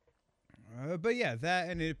 But yeah, that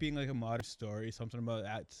and it being like a modern story, something about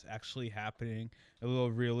that's actually happening, a little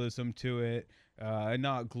realism to it, and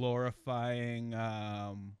not glorifying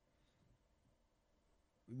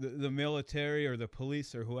the military or the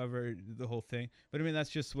police or whoever, the whole thing. But I mean, that's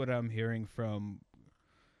just what I'm hearing from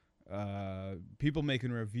people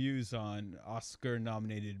making reviews on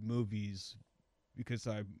Oscar-nominated movies, because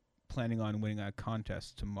I'm planning on winning a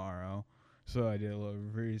contest tomorrow. So I did a little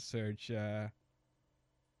research.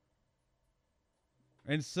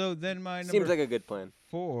 And so then my number Seems like a good plan.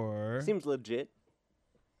 4. Seems legit.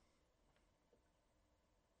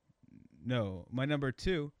 No, my number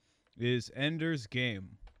 2 is Ender's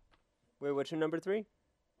Game. Wait, what's your number 3?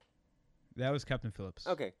 That was Captain Phillips.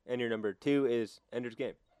 Okay, and your number 2 is Ender's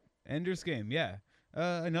Game. Ender's Game, yeah.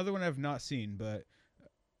 Another one I've not seen, but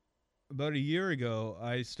about a year ago,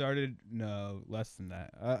 no, less than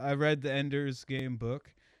that. I read the Ender's Game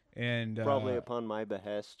book, and Probably upon my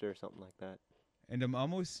behest or something like that. and I'm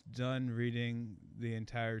almost done reading the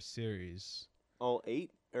entire series. All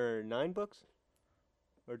 8 or 9 books?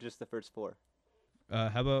 Or just the first 4?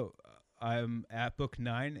 How about I'm at book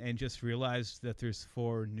 9 and just realized that there's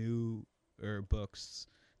 4 new books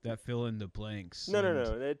that fill in the blanks. No.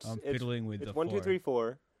 and It's I'm fiddling with it's the 1, 2, 3,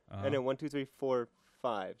 4, Uh-huh. and then 1, 2, 3, 4,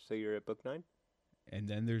 5. So you're at book 9? And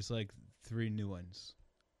then there's like 3 new ones.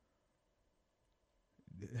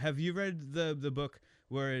 Have you read the book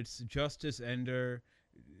where it's Justice Ender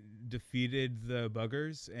defeated the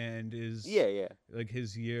buggers and is Yeah. like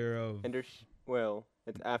his year of Well,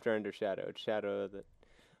 it's after Ender Shadow. It's Shadow of the...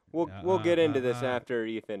 We'll get into this after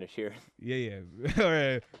you finish here. Yeah. All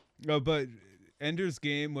right. No, but Ender's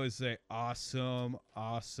Game was a awesome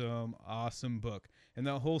book. And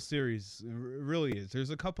that whole series really is. There's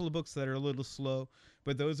a couple of books that are a little slow,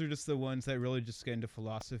 but those are just the ones that really just get into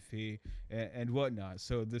philosophy and whatnot.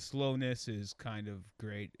 So the slowness is kind of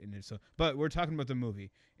great in it. So, but we're talking about the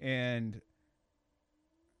movie, and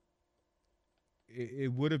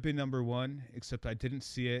it would have been number 1, except I didn't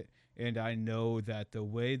see it, and I know that the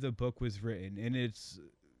way the book was written in its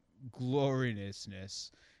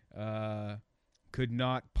gloriousness could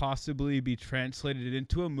not possibly be translated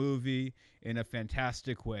into a movie in a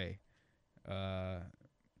fantastic way.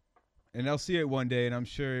 And I'll see it one day, and I'm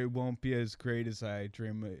sure it won't be as great as I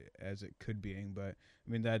dream as it could being. But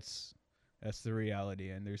I mean, that's the reality,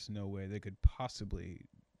 and there's no way they could possibly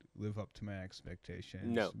live up to my expectations.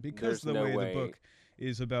 No, because there's the no way way. the book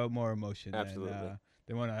is about more emotion Absolutely.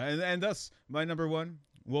 than one. And thus my number one,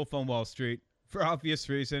 Wolf on Wall Street. For obvious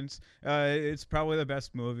reasons, it's probably the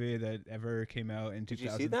best movie that ever came out in Did you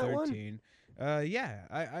see that one? 2013. Yeah,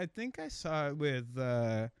 I think I saw it with.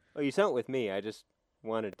 Oh, you saw it with me. I just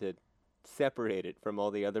wanted to separate it from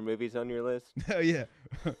all the other movies on your list. Yeah.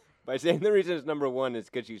 By saying the reason it's number one is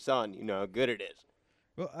because you saw it and you know how good it is.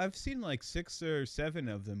 Well, I've seen like 6 or 7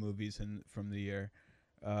 of the movies from the year.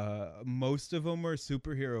 Most of them were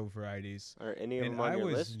superhero varieties. Are any of And them on I your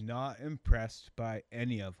was list? not impressed by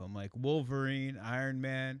any of them. Like Wolverine, Iron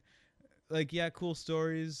Man. Like, yeah, cool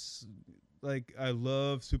stories. Like, I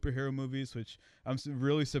love superhero movies, which I'm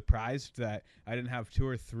really surprised that I didn't have 2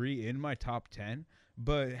 or 3 in my top 10.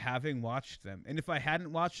 But having watched them, and if I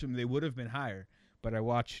hadn't watched them, they would have been higher. But I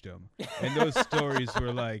watched them, and those stories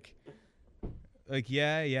were like,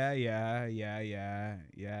 yeah.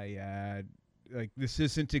 Like, this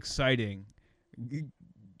isn't exciting.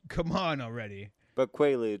 Come on already. But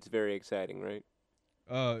Quaalude's very exciting, right?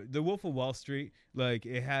 The Wolf of Wall Street, like,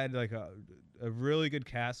 it had like a really good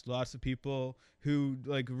cast, lots of people who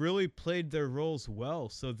like really played their roles well,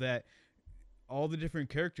 so that all the different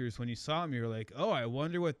characters, when you saw them, you were like, oh, I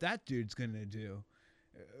wonder what that dude's gonna do.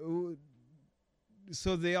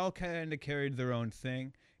 So they all kind of carried their own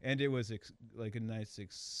thing, and it was like a nice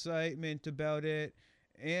excitement about it.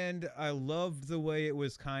 And I loved the way it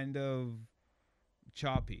was kind of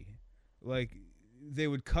choppy. Like, they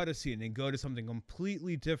would cut a scene and go to something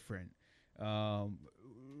completely different,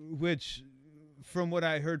 which, from what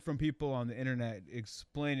I heard from people on the internet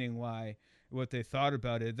explaining what they thought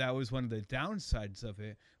about it, that was one of the downsides of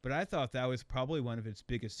it. But I thought that was probably one of its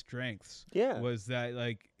biggest strengths. Yeah. Was that,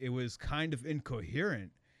 like, it was kind of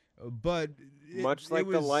incoherent, but Much it like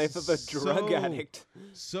the was life of a drug so- addict.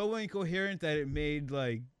 so incoherent that it made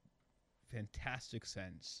like fantastic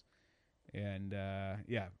sense. And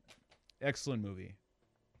yeah, excellent movie.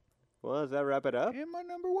 Well, does that wrap it up? And my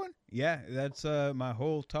number one. Yeah, that's my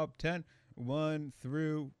whole top 10, 1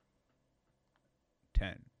 through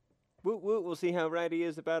 10. Woot woot. We'll see how right he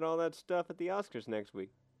is about all that stuff at the Oscars next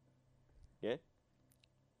week. Yeah.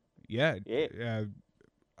 Yeah.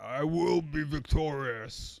 I will be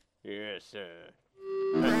victorious. Yes, sir.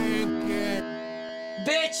 Rank it.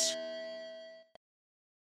 Bitch!